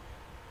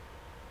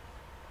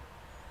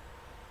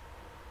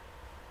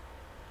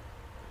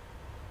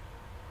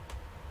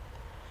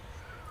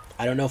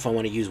don't know if I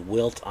want to use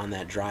Wilt on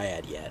that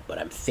Dryad yet, but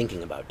I'm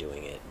thinking about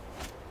doing it.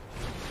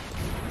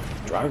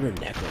 Draugr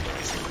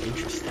Necromancer,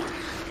 interesting.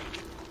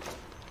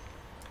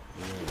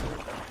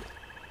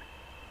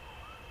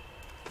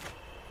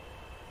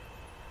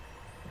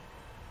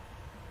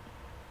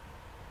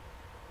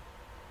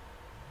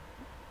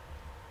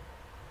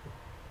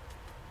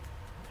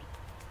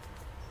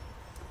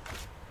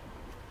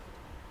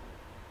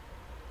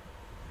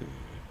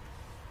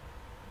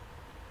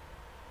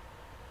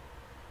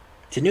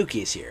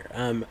 Tanuki's here.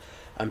 I'm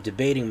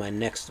debating my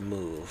next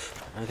move.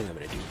 I think I'm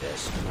gonna do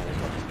this. I might as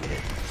well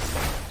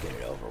just get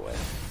it over with.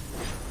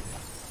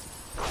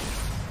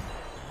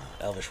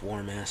 Elvish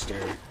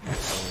Warmaster,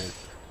 excellent.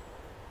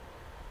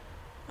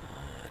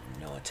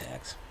 No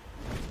attacks.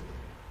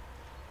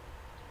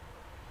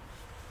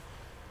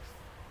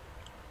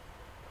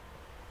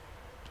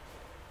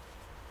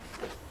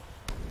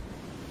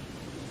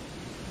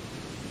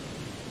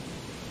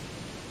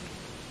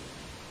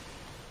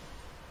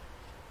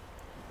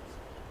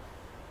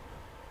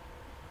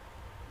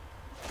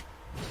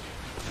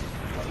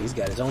 He's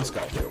got his own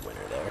Sculptor of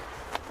Winter there.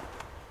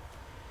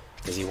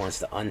 Because he wants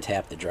to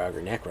untap the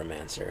Draugr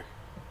Necromancer.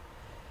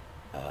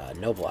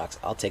 No blocks.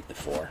 I'll take the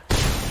 4.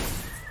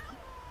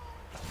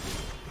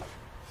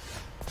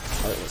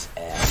 Heartless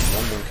Ass.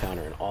 1/1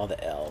 counter on all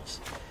the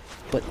elves.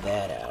 Put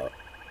that out.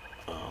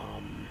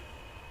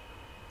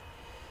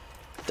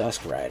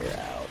 Duskrider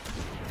out.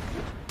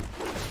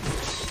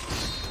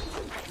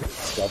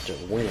 Sculptor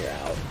of Winter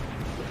out.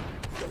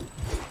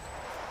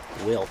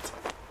 Wilt.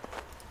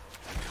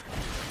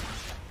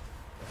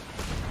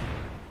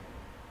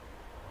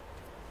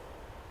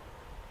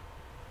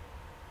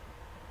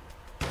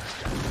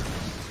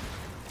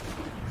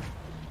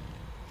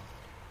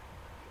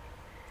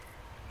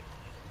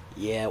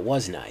 Yeah, it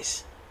was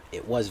nice.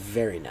 It was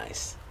very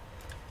nice.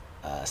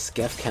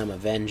 Skemfar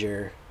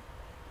Avenger.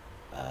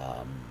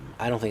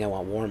 I don't think I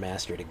want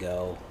Warmaster to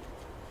go.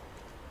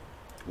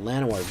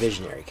 Llanowar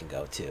Visionary can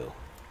go too.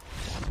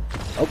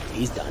 Oh,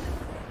 he's done.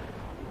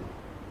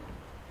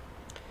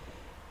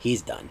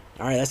 He's done.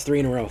 Alright, that's 3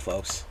 in a row,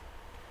 folks.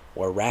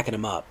 We're racking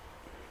them up.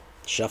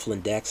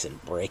 Shuffling decks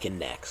and breaking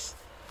necks.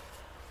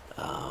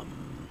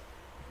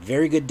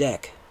 Very good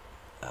deck.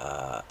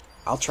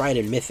 I'll try it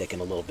in Mythic in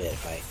a little bit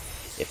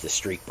if the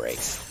streak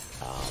breaks.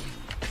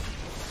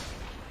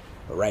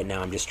 But right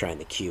now I'm just trying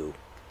the queue,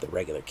 the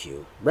regular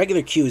queue.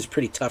 Regular queue is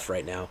pretty tough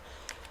right now.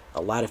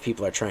 A lot of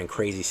people are trying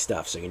crazy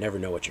stuff, so you never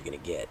know what you're going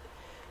to get.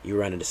 You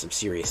run into some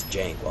serious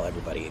jank while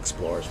everybody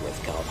explores with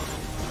Kaldheim.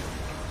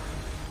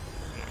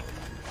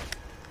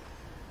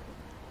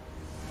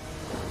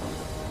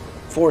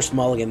 Forced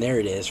mulligan, there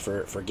it is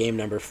for game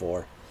number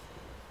 4.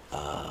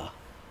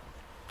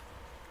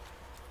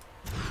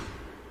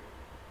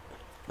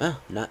 Well,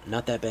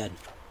 not that bad.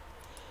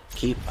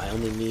 Keep, I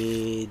only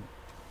need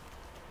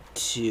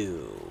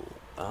 2.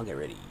 I'll get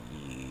rid of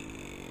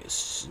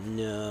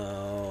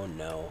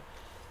no.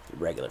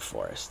 Regular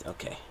forest,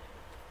 okay.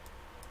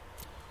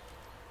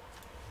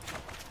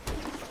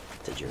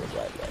 Tajuru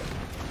Blightblade.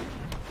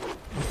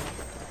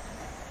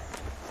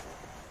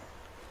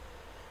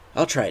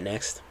 I'll try it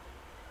next.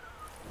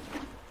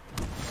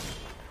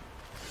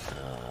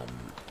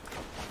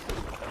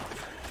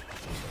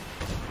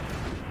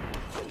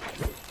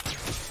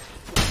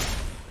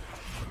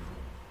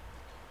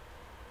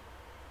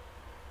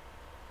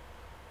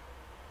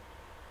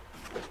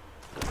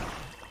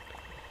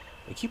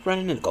 We keep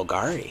running into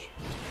Golgari.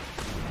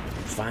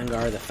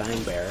 Fangar the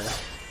Fangbearer.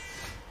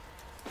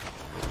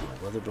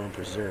 Wildborn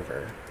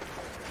Preserver.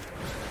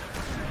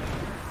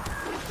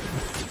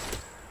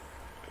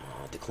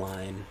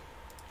 Decline.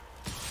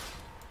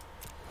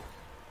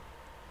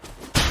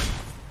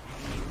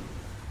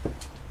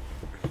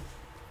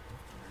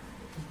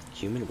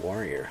 Human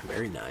Warrior.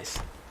 Very nice.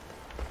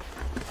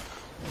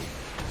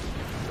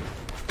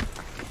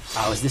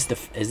 Oh, is this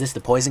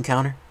the poison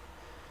counter?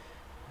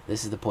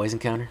 This is the poison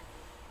counter?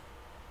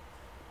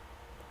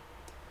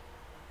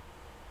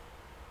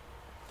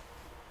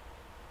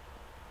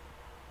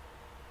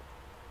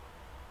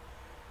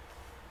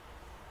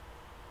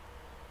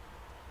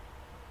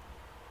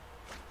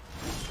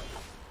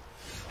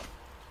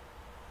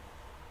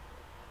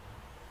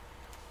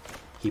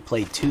 He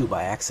played 2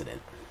 by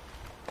accident.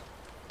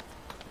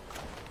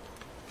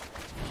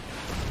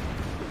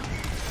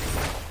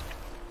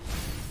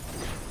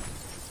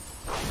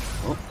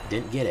 Oh,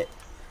 didn't get it.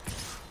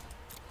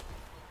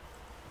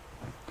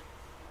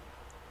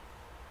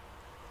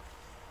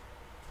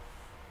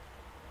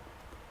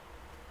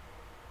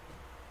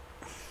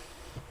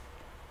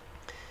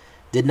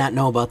 Did not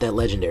know about that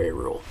legendary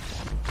rule.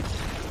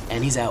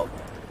 And he's out.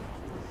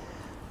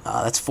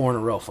 That's 4 in a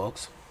row,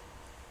 folks.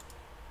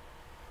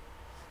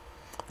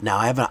 Now,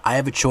 I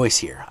have a choice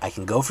here. I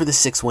can go for the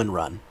 6-win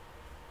run.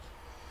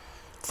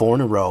 4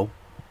 in a row.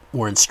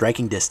 We're in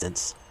striking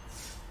distance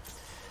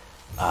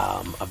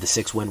of the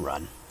 6-win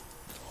run.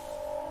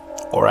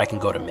 Or I can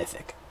go to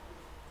Mythic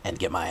and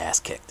get my ass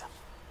kicked.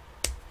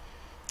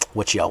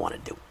 What y'all want to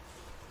do?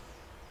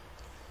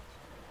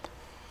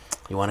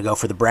 You want to go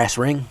for the brass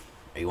ring?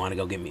 Or you want to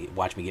go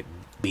watch me get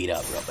beat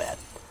up real bad?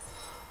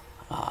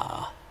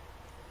 I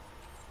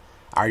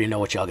already know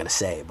what y'all gonna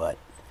say, but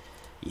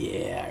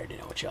yeah, I already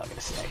know what y'all gonna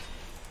say.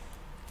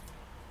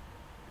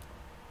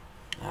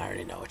 I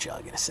already know what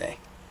y'all gonna say.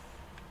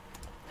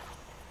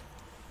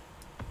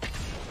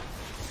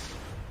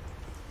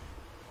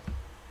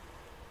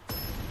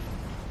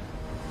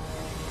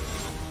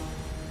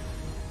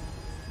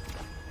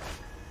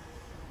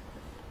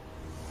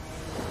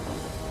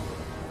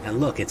 And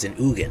look, it's an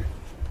Ugin.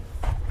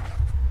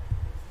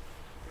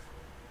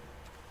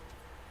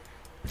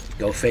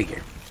 Go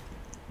figure.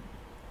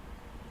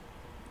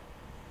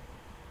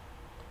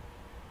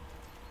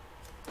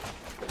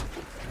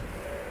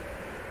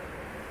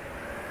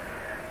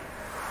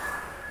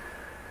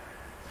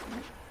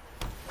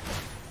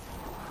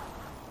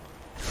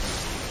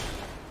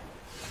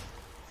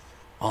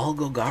 All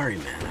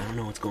Golgari, man. I don't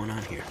know what's going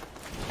on here.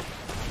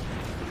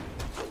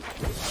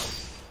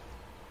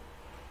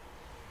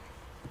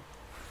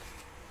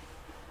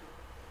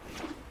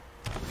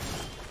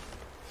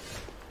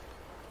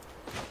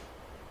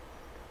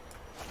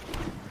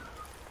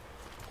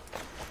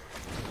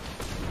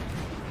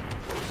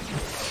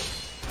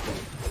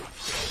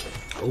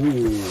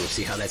 Ooh,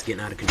 see how that's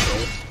getting out of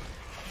control?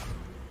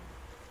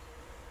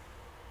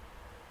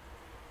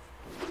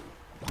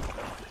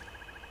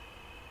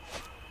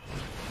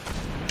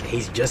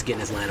 He's just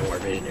getting his Llanowar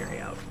Visionary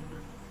out.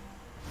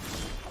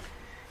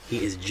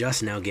 He is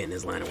just now getting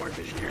his Llanowar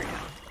Visionary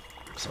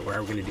out. So where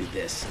are we going to do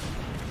this?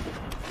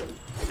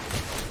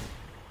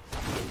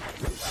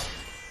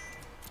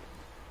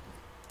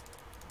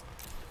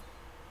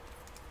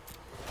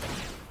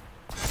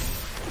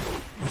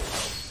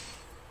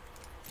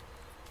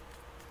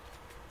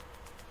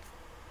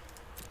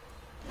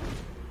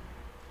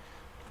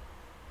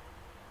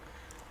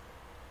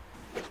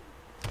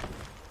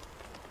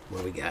 What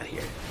do we got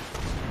here?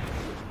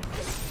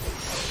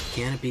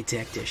 Canopy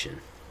Tactician.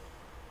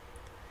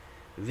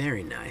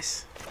 Very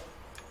nice.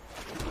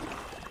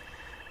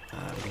 We're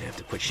gonna have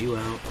to put you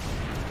out.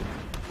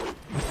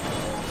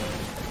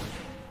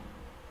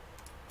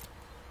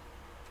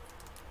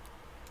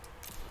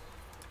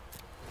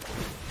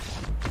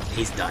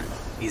 He's done.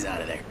 He's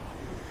out of there.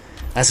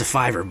 That's a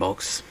 5er,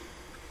 folks.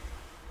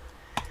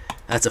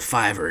 That's a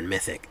 5er in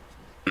Mythic.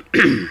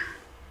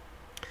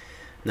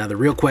 Now the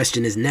real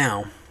question is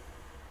now,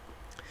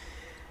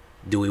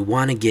 do we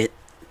want to get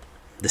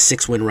the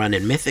 6-win run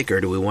in Mythic, or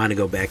do we want to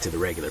go back to the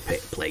regular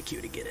play queue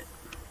to get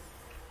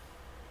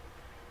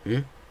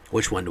it?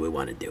 Which one do we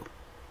want to do?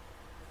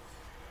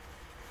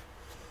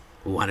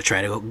 We want to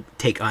try to go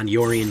take on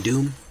Yorion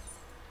Doom?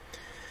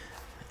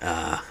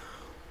 A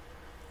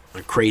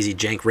crazy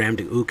jank ram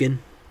to Ukin?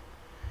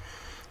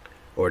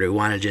 Or do we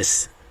want to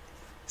just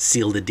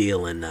seal the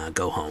deal and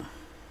go home?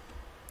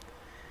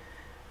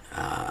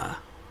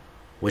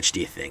 Which do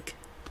you think?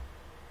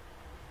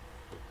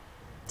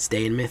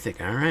 Stay in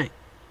Mythic, alright.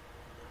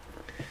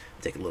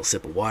 Take a little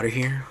sip of water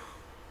here.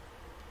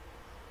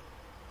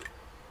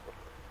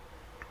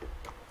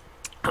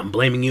 I'm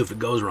blaming you if it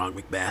goes wrong,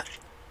 Macbeth.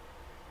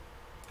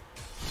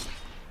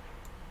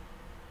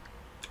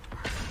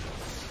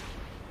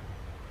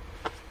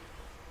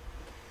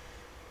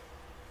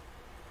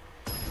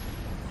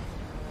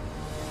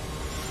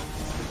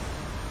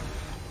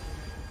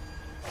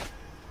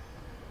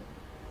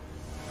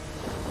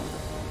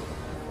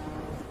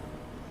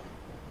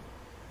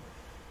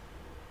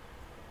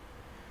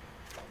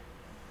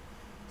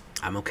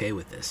 I'm okay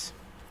with this.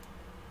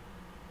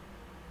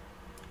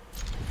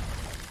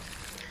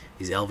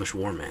 These Elvish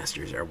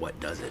Warmasters are what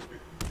does it.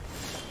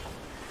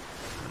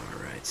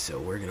 Alright, so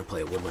we're going to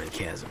play Woodland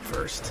Chasm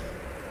first.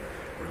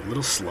 We're a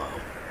little slow.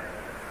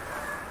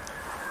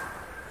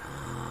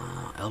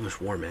 Elvish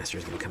Warmaster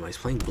is going to come out. He's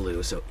playing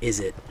blue, so is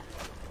it...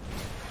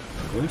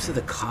 Glimpse of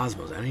the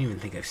Cosmos. I don't even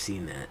think I've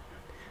seen that.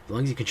 As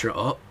long as you control...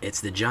 Oh,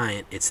 it's the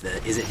Giant. It's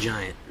the... Is it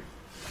Giant?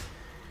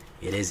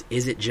 It is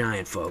it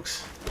Giant,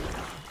 folks.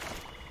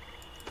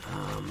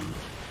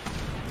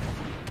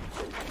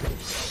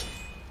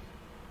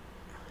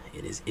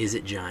 It is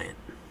it Giant?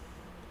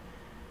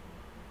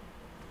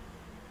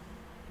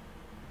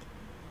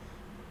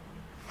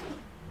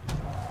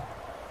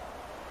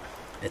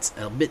 It's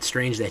a bit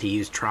strange that he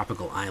used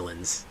Tropical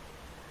Islands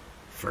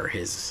for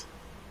his...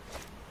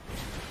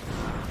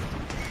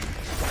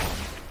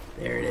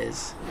 there it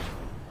is.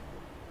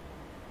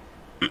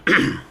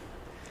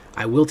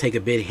 I will take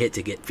a big hit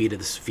to get feed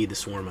the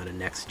swarm on a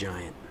next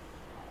Giant.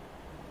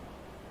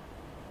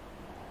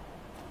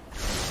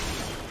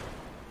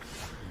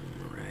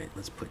 Alright,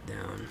 let's put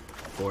down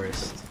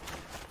Forest.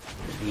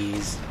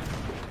 These.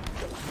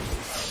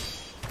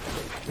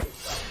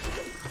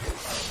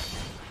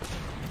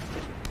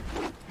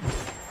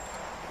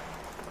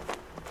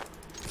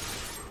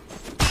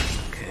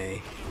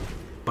 Okay.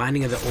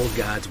 Binding of the Old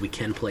Gods we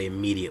can play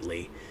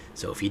immediately.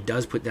 So if he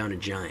does put down a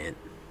Giant,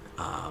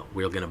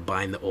 we're going to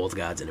bind the Old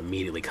Gods and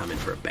immediately come in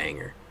for a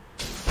banger.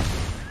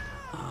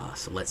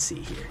 So let's see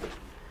here.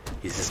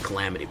 He's this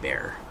Calamity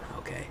Bearer.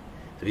 Okay.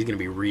 So he's going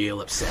to be real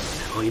upset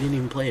now. Oh, you didn't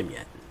even play him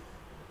yet.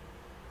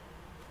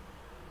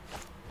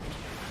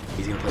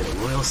 He's going to play the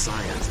Royal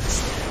Scions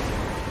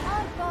instead.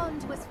 Our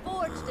bond was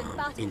forged in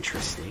battle.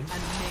 Interesting.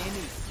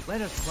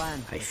 I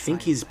I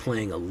think he's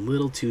playing a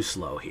little too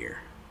slow here.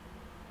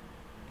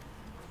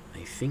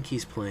 I think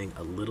he's playing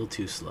a little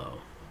too slow.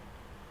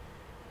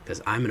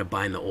 Because I'm going to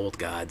bind the Old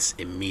Gods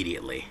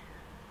immediately.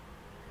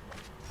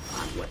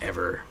 On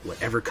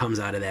whatever comes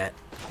out of that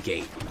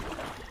gate.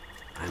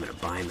 I'm going to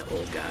bind the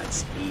Old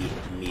Gods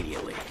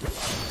immediately.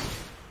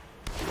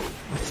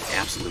 This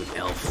absolute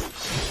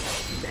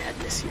elf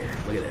madness here.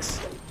 Look at this.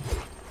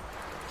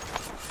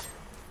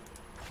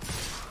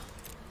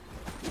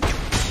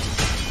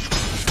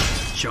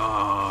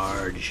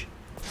 Charge!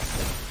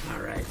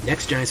 Alright,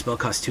 next giant spell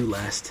costs 2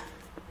 less.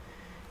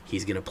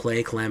 He's going to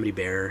play Calamity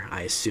Bearer,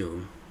 I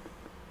assume.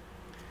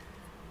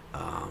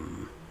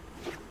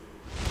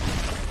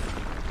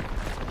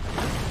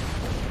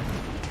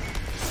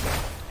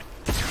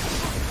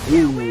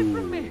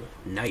 Ooh,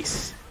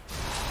 nice.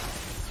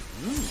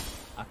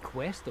 A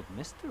quest of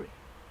mystery.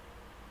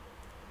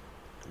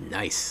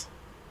 Nice.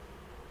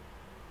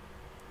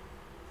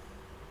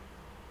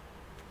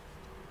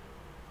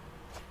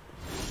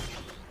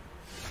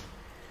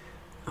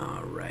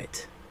 All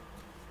right.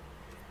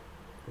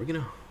 We're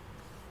gonna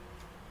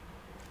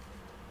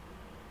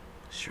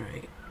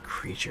try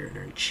creature and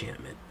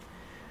enchantment.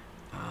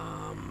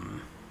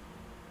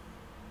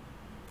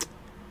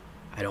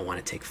 I don't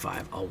want to take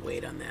 5. I'll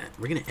wait on that.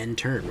 We're gonna end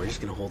turn. We're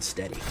just gonna hold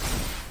steady.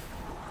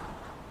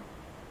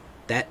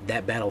 That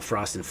Battle of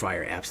Frost and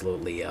Fire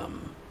absolutely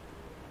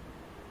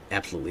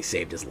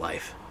saved his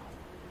life.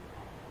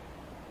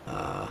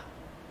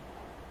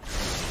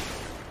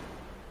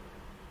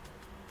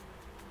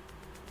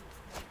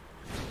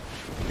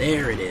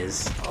 There it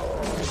is.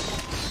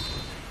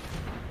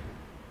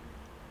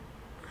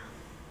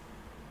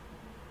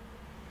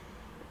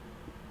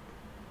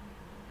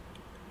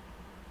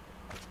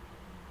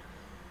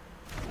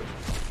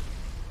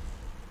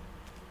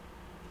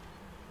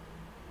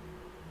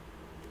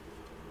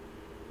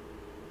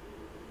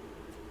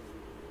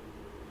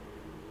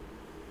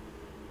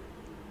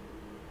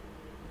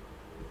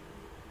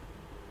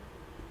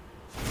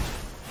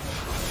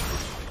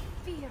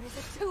 Fear is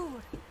a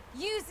tool.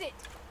 Use it.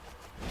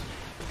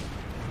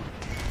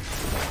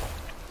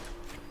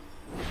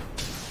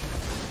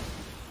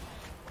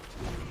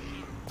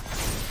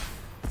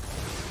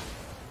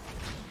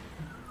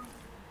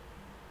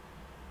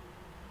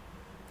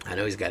 I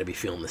know he's got to be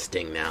feeling the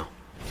sting now.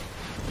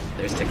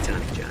 There's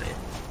Tectonic Giant.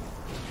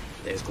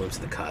 There's Glimpse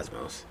of the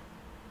Cosmos.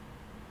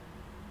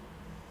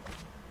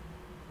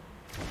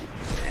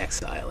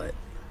 Exile it.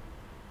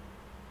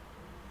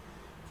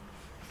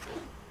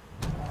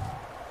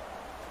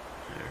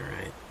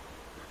 Alright.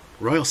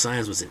 Royal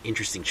Scions was an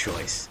interesting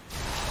choice.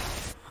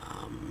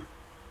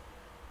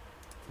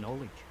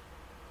 Knowledge.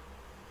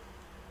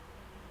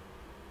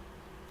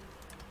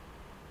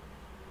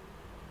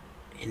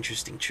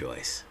 Interesting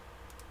choice.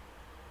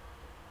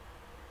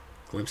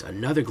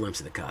 Another Glimpse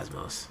of the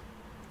Cosmos.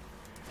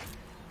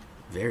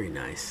 Very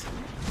nice.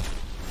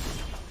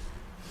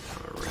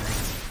 Alright.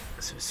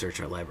 So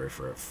search our library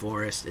for a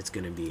forest. It's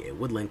going to be a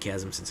Woodland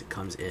Chasm since it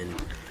comes in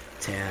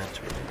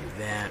tapped. We're going to do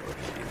that. We're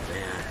going to do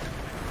that.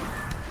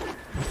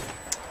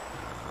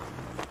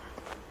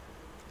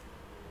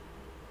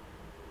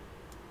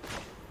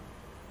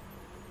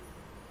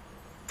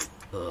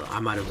 I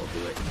might as well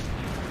do it.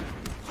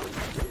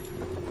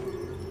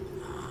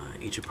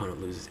 Each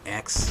opponent loses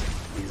X.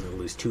 He's going to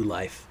lose 2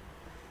 life.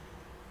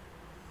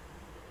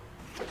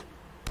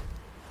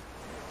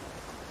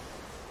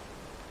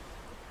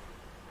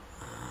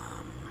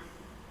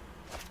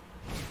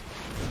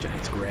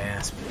 Giant's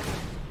Grasp.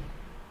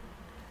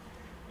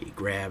 He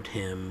grabbed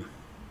him.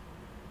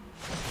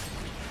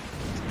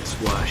 He's going to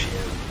squash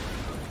him.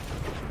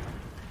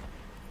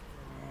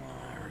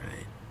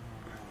 Alright.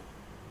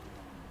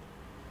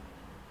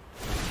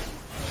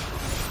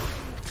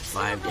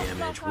 5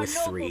 damage with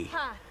 3.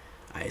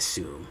 I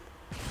assume.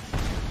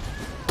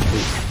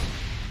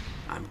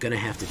 I'm gonna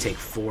have to take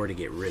 4 to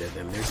get rid of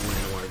him. There's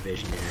Llanowar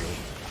Visionary.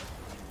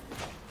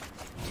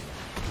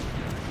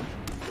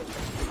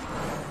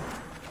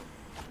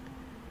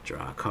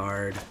 Draw a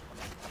card.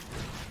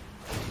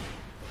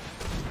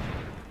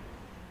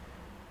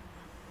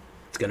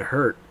 It's gonna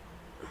hurt.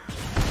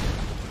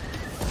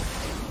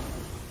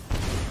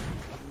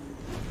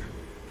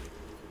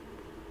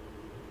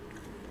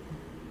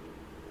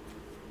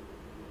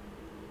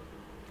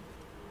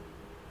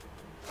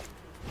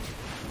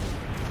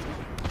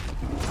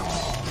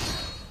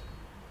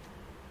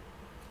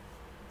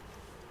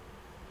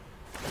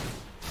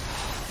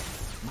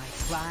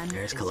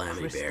 There's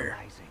Calamity Bear.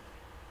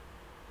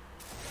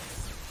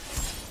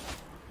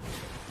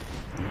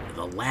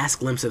 The last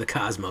glimpse of the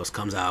cosmos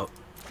comes out.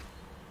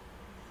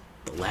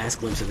 The last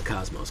glimpse of the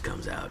cosmos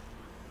comes out.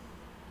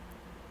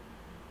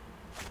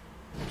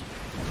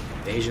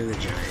 Invasion of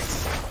the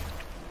Giants.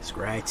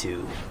 Scry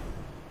 2.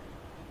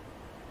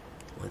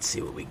 Let's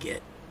see what we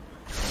get.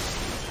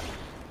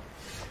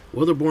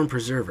 Wildborn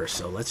Preserver,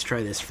 so let's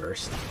try this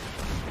first.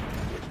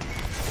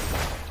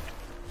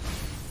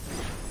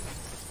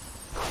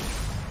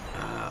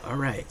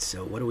 Alright,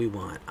 so what do we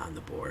want on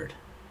the board?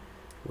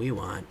 We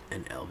want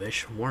an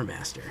Elvish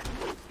Warmaster.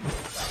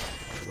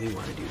 We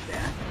want to do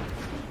that.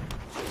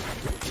 We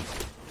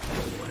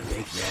want to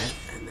make that,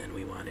 and then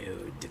we want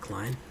to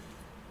decline.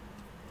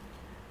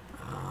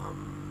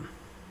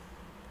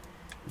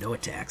 No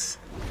attacks.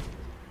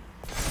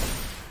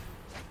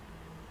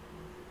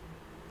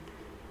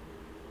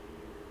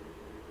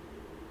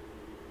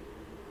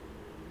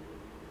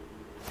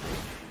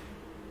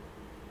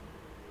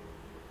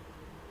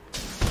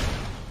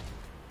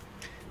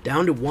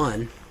 Down to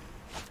 1.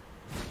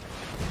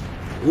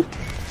 Oop.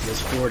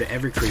 Deals 4 to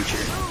every creature.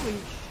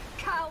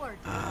 Coward.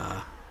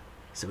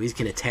 So he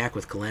can attack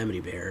with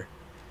Calamity Bear.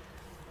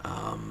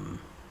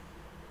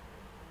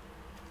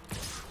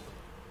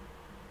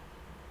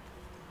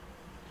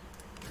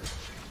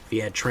 If he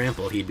had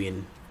Trample, he'd be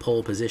in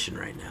pole position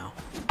right now.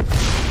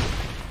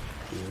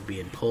 He would be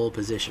in pole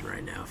position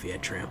right now if he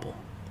had Trample.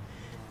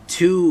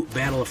 2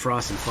 Battle of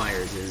Frost and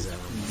Fires is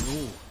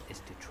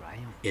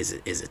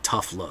a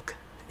tough look.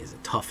 Is a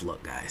tough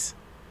look, guys.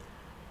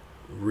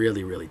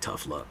 Really, really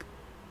tough look.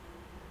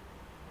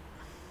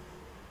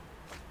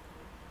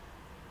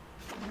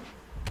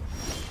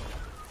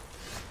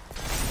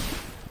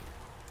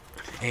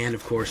 And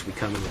of course, we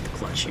come in with the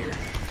clutch here.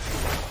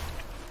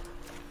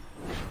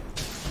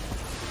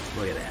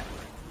 Look at that.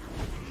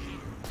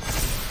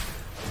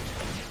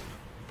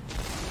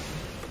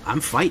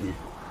 I'm fighting.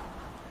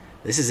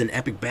 This is an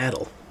epic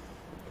battle.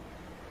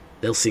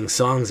 They'll sing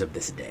songs of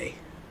this day.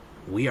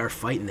 We are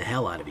fighting the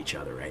hell out of each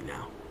other right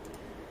now.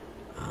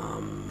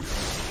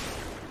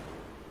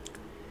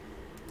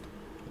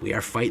 We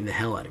are fighting the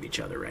hell out of each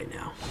other right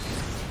now.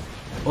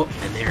 Oh,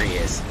 and there he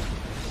is.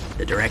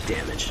 The direct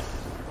damage.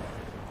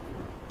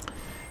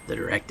 The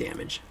direct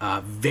damage.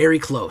 Very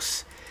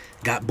close.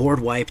 Got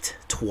board wiped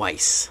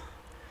twice.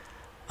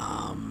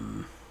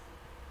 Got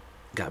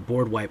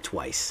board wiped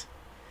twice.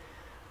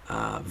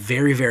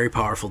 Very, very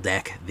powerful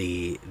deck.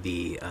 The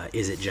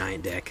Is It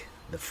Giant deck.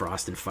 The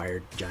Frost and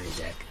Fire Giant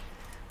deck.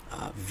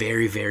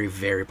 Very, very,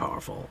 very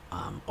powerful.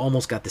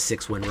 Almost got the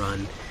 6-win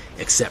run,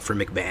 except for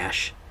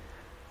McBash.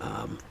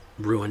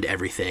 Ruined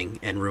everything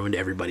and ruined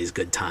everybody's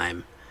good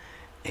time,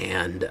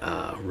 and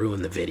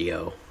ruined the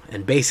video,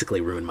 and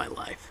basically ruined my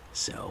life.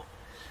 So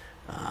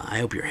I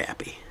hope you're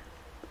happy,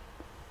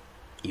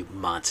 you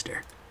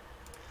monster.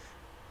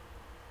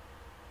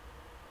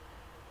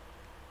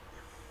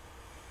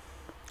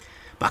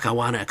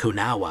 Bakawana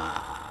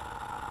Kunawa.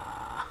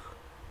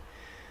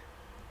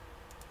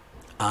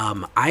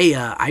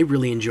 I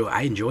really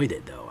enjoyed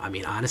it though. I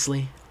mean,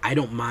 honestly, I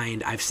don't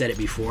mind. I've said it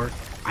before.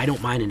 I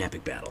don't mind an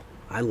epic battle.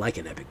 I like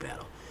an epic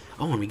battle.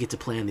 Oh, and we get to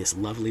play on this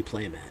lovely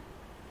playmat,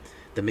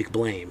 the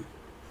McBlame.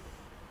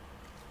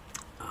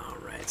 All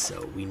right,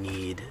 so we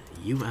need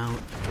you out.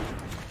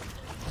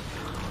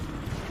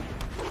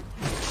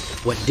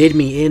 What did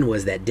me in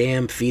was that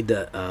damn feed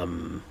the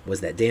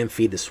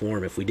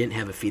swarm. If we didn't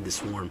have a feed the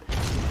swarm,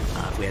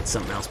 if we had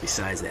something else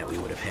besides that, we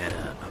would have had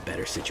a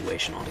better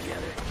situation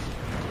altogether.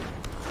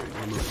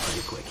 I'm moving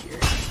pretty quick here.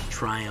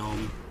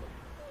 Triome.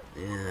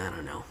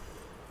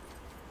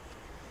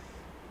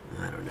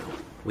 I don't know.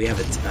 We have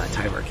a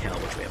Tyvar Kell,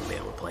 which we haven't been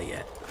able to play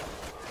yet.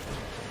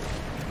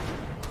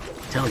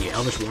 I'm telling you,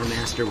 Elvish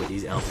Warmaster with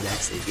these elf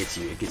decks, it gets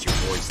your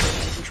board state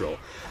under control.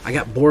 I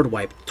got board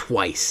wiped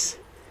twice.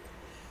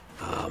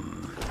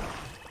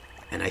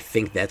 And I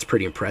think that's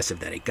pretty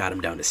impressive that it got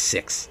him down to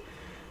 6.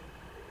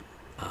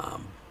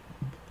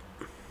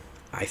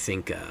 I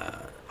think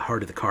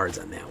heart of the cards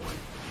on that one.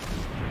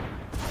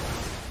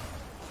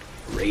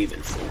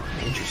 Raven form.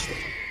 Interesting.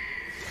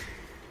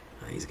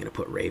 He's going to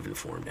put Raven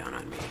form down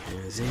on me.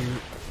 There's in.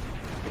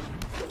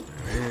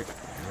 Alright.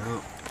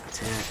 No.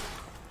 Attack.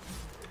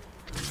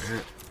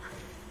 Alright.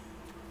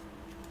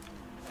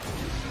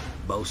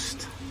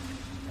 Boast.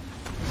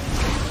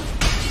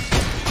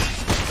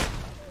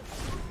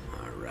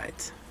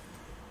 Alright.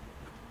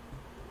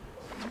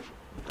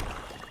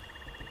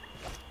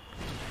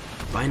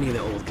 Binding the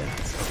Old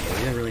Gods. Okay, we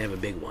didn't really have a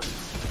big one.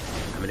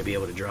 I'm going to be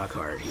able to draw a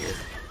card here.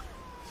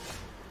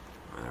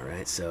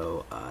 Alright,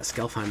 so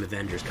Kaldheim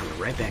Avenger is coming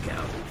right back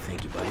out.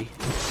 Thank you, buddy.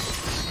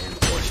 And of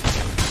course,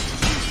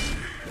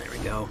 there we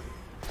go.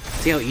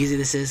 See how easy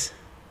this is?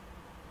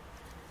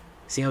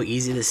 See how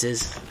easy this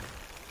is?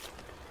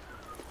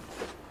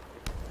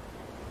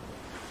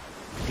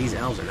 These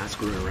elves are not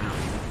screwing around.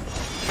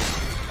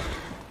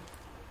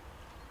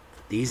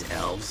 These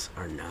elves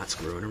are not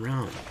screwing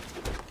around.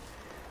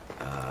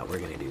 We're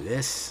going to do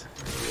this.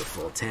 We're going to do a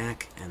full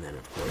attack. And then,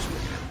 of course, we're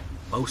going to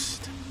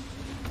boast.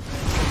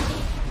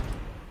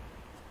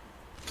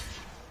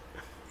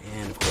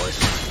 And, of course,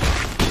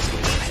 just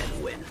going to go ahead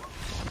and win.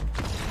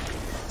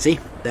 See?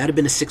 That had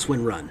been a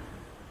 6-win run.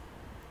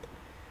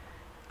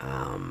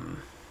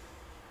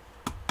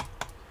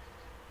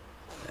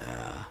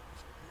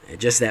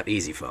 Just that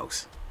easy,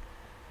 folks.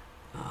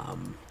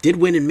 Did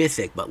win in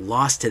Mythic, but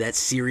lost to that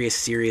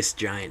serious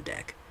giant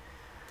deck.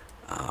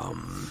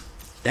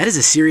 That is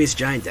a serious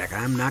giant deck.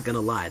 I'm not going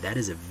to lie. That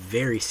is a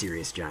very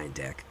serious giant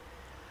deck.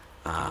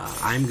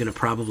 I'm going to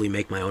probably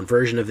make my own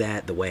version of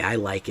that the way I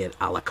like it,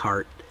 a la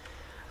carte.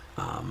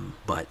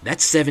 But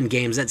that's 7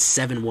 games. That's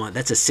 7-1.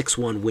 That's a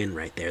 6-1 win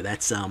right there.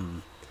 That's,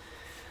 I'm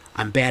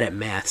bad at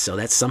math, so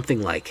that's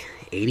something like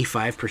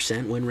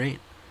 85% win rate.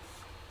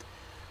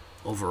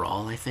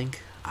 Overall, I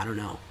think. I don't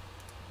know.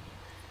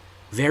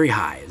 Very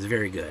high. It's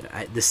very good.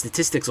 The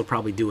statistics will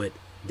probably do it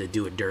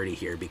dirty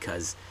here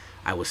because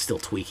I was still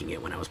tweaking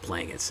it when I was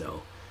playing it,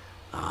 so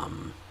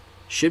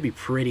should be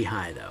pretty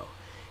high though.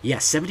 Yeah,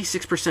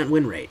 76%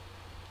 win rate,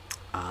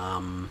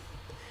 and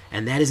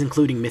that is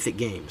including Mythic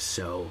games,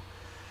 so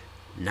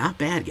not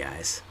bad,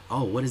 guys.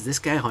 Oh, what is this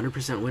guy?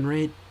 100% win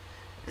rate.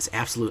 It's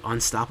absolute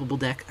unstoppable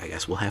deck. I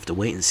guess we'll have to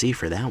wait and see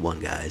for that one,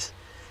 guys.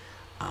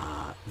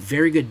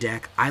 Very good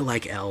deck. I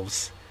like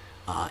elves.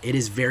 It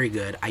is very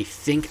good. I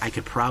think I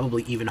could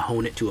probably even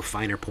hone it to a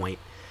finer point.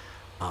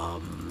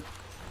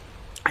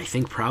 I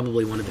think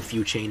probably one of the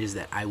few changes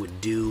that I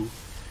would do,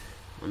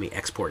 let me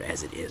export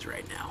as it is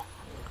right now.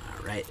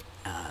 Alright,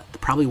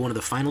 probably one of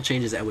the final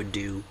changes I would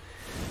do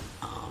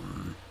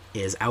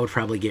is I would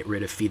probably get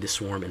rid of Feed the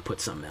Swarm and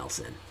put something else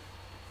in.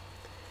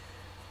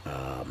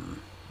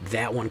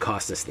 That one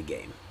cost us the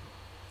game.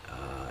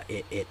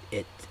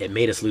 It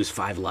made us lose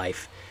 5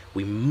 life.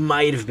 We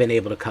might have been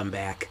able to come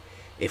back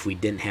if we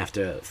didn't have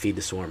to Feed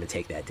the Swarm and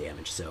take that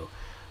damage. So,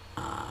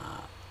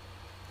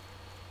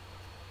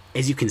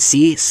 as you can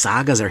see,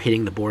 sagas are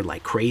hitting the board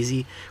like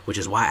crazy, which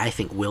is why I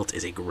think Wilt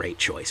is a great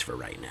choice for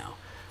right now.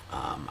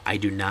 I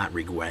do not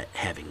regret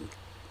having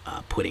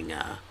putting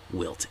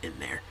Wilt in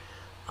there.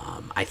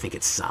 I think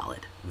it's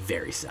solid,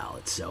 very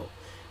solid. So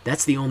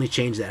that's the only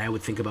change that I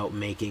would think about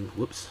making.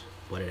 Whoops,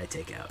 what did I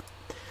take out?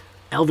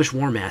 Elvish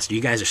Warmaster. You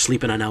guys are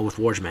sleeping on Elvish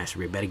Warmaster.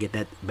 We better get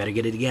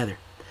it together,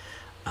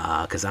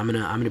 because I'm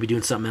gonna be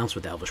doing something else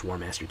with Elvish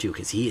Warmaster too,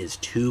 because he is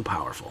too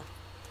powerful.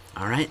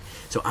 All right,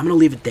 so I'm gonna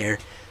leave it there.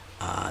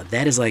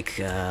 That is like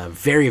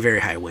very,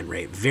 very high win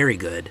rate, very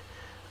good.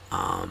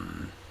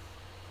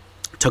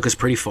 Took us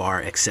pretty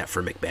far, except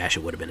for McBash.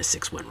 It would have been a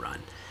 6-win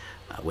run,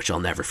 which I'll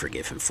never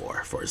forgive him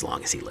for as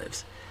long as he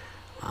lives.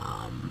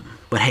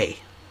 But hey,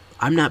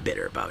 I'm not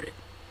bitter about it.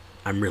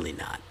 I'm really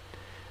not.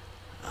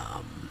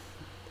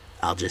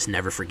 I'll just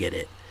never forget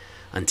it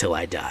until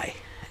I die,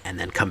 and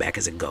then come back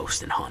as a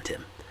ghost and haunt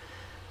him,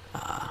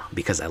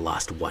 because I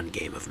lost 1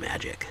 game of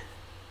Magic.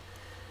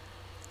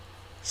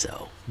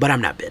 So, but I'm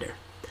not bitter.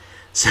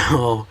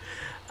 So,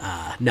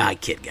 no, I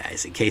kid,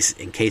 guys. In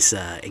case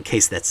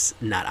that's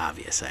not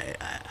obvious,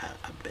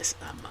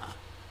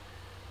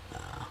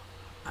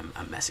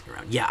 I'm messing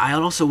around. Yeah, I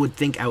also would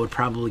think I would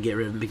probably get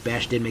rid of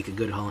McBash. Did make a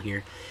good haul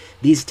here.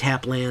 These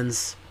tap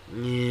lands,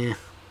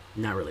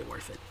 not really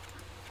worth it.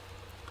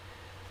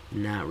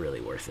 Not really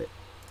worth it.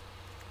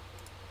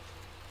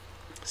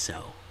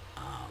 So,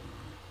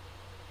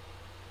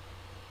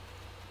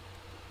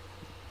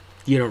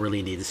 you don't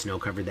really need the snow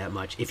covered that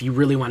much. If you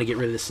really want to get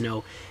rid of the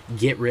snow,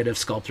 get rid of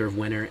Sculptor of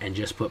Winter and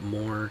just put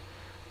more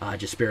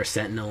Jaspera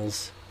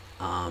Sentinels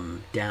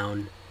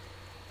down.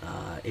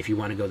 If you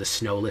want to go the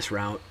snowless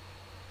route.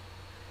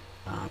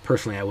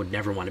 Personally, I would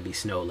never want to be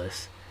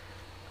snowless.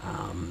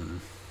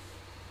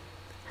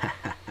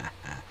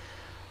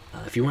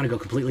 If you want to go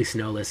completely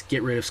snowless,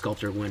 get rid of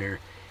Sculptor of Winter,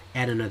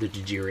 add another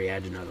Tajuru,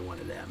 add another one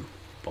of them.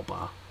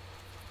 Ba-ba.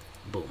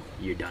 Boom.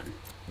 You're done.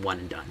 One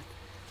and done.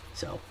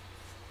 So,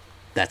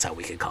 that's how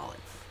we could call it.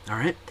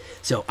 Alright?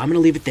 So, I'm going to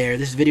leave it there.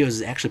 This video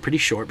is actually pretty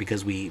short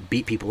because we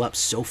beat people up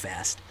so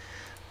fast.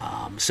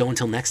 So,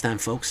 until next time,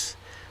 folks,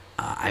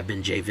 I've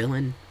been Jay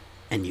Villain,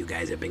 and you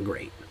guys have been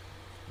great.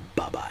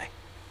 Bye-bye.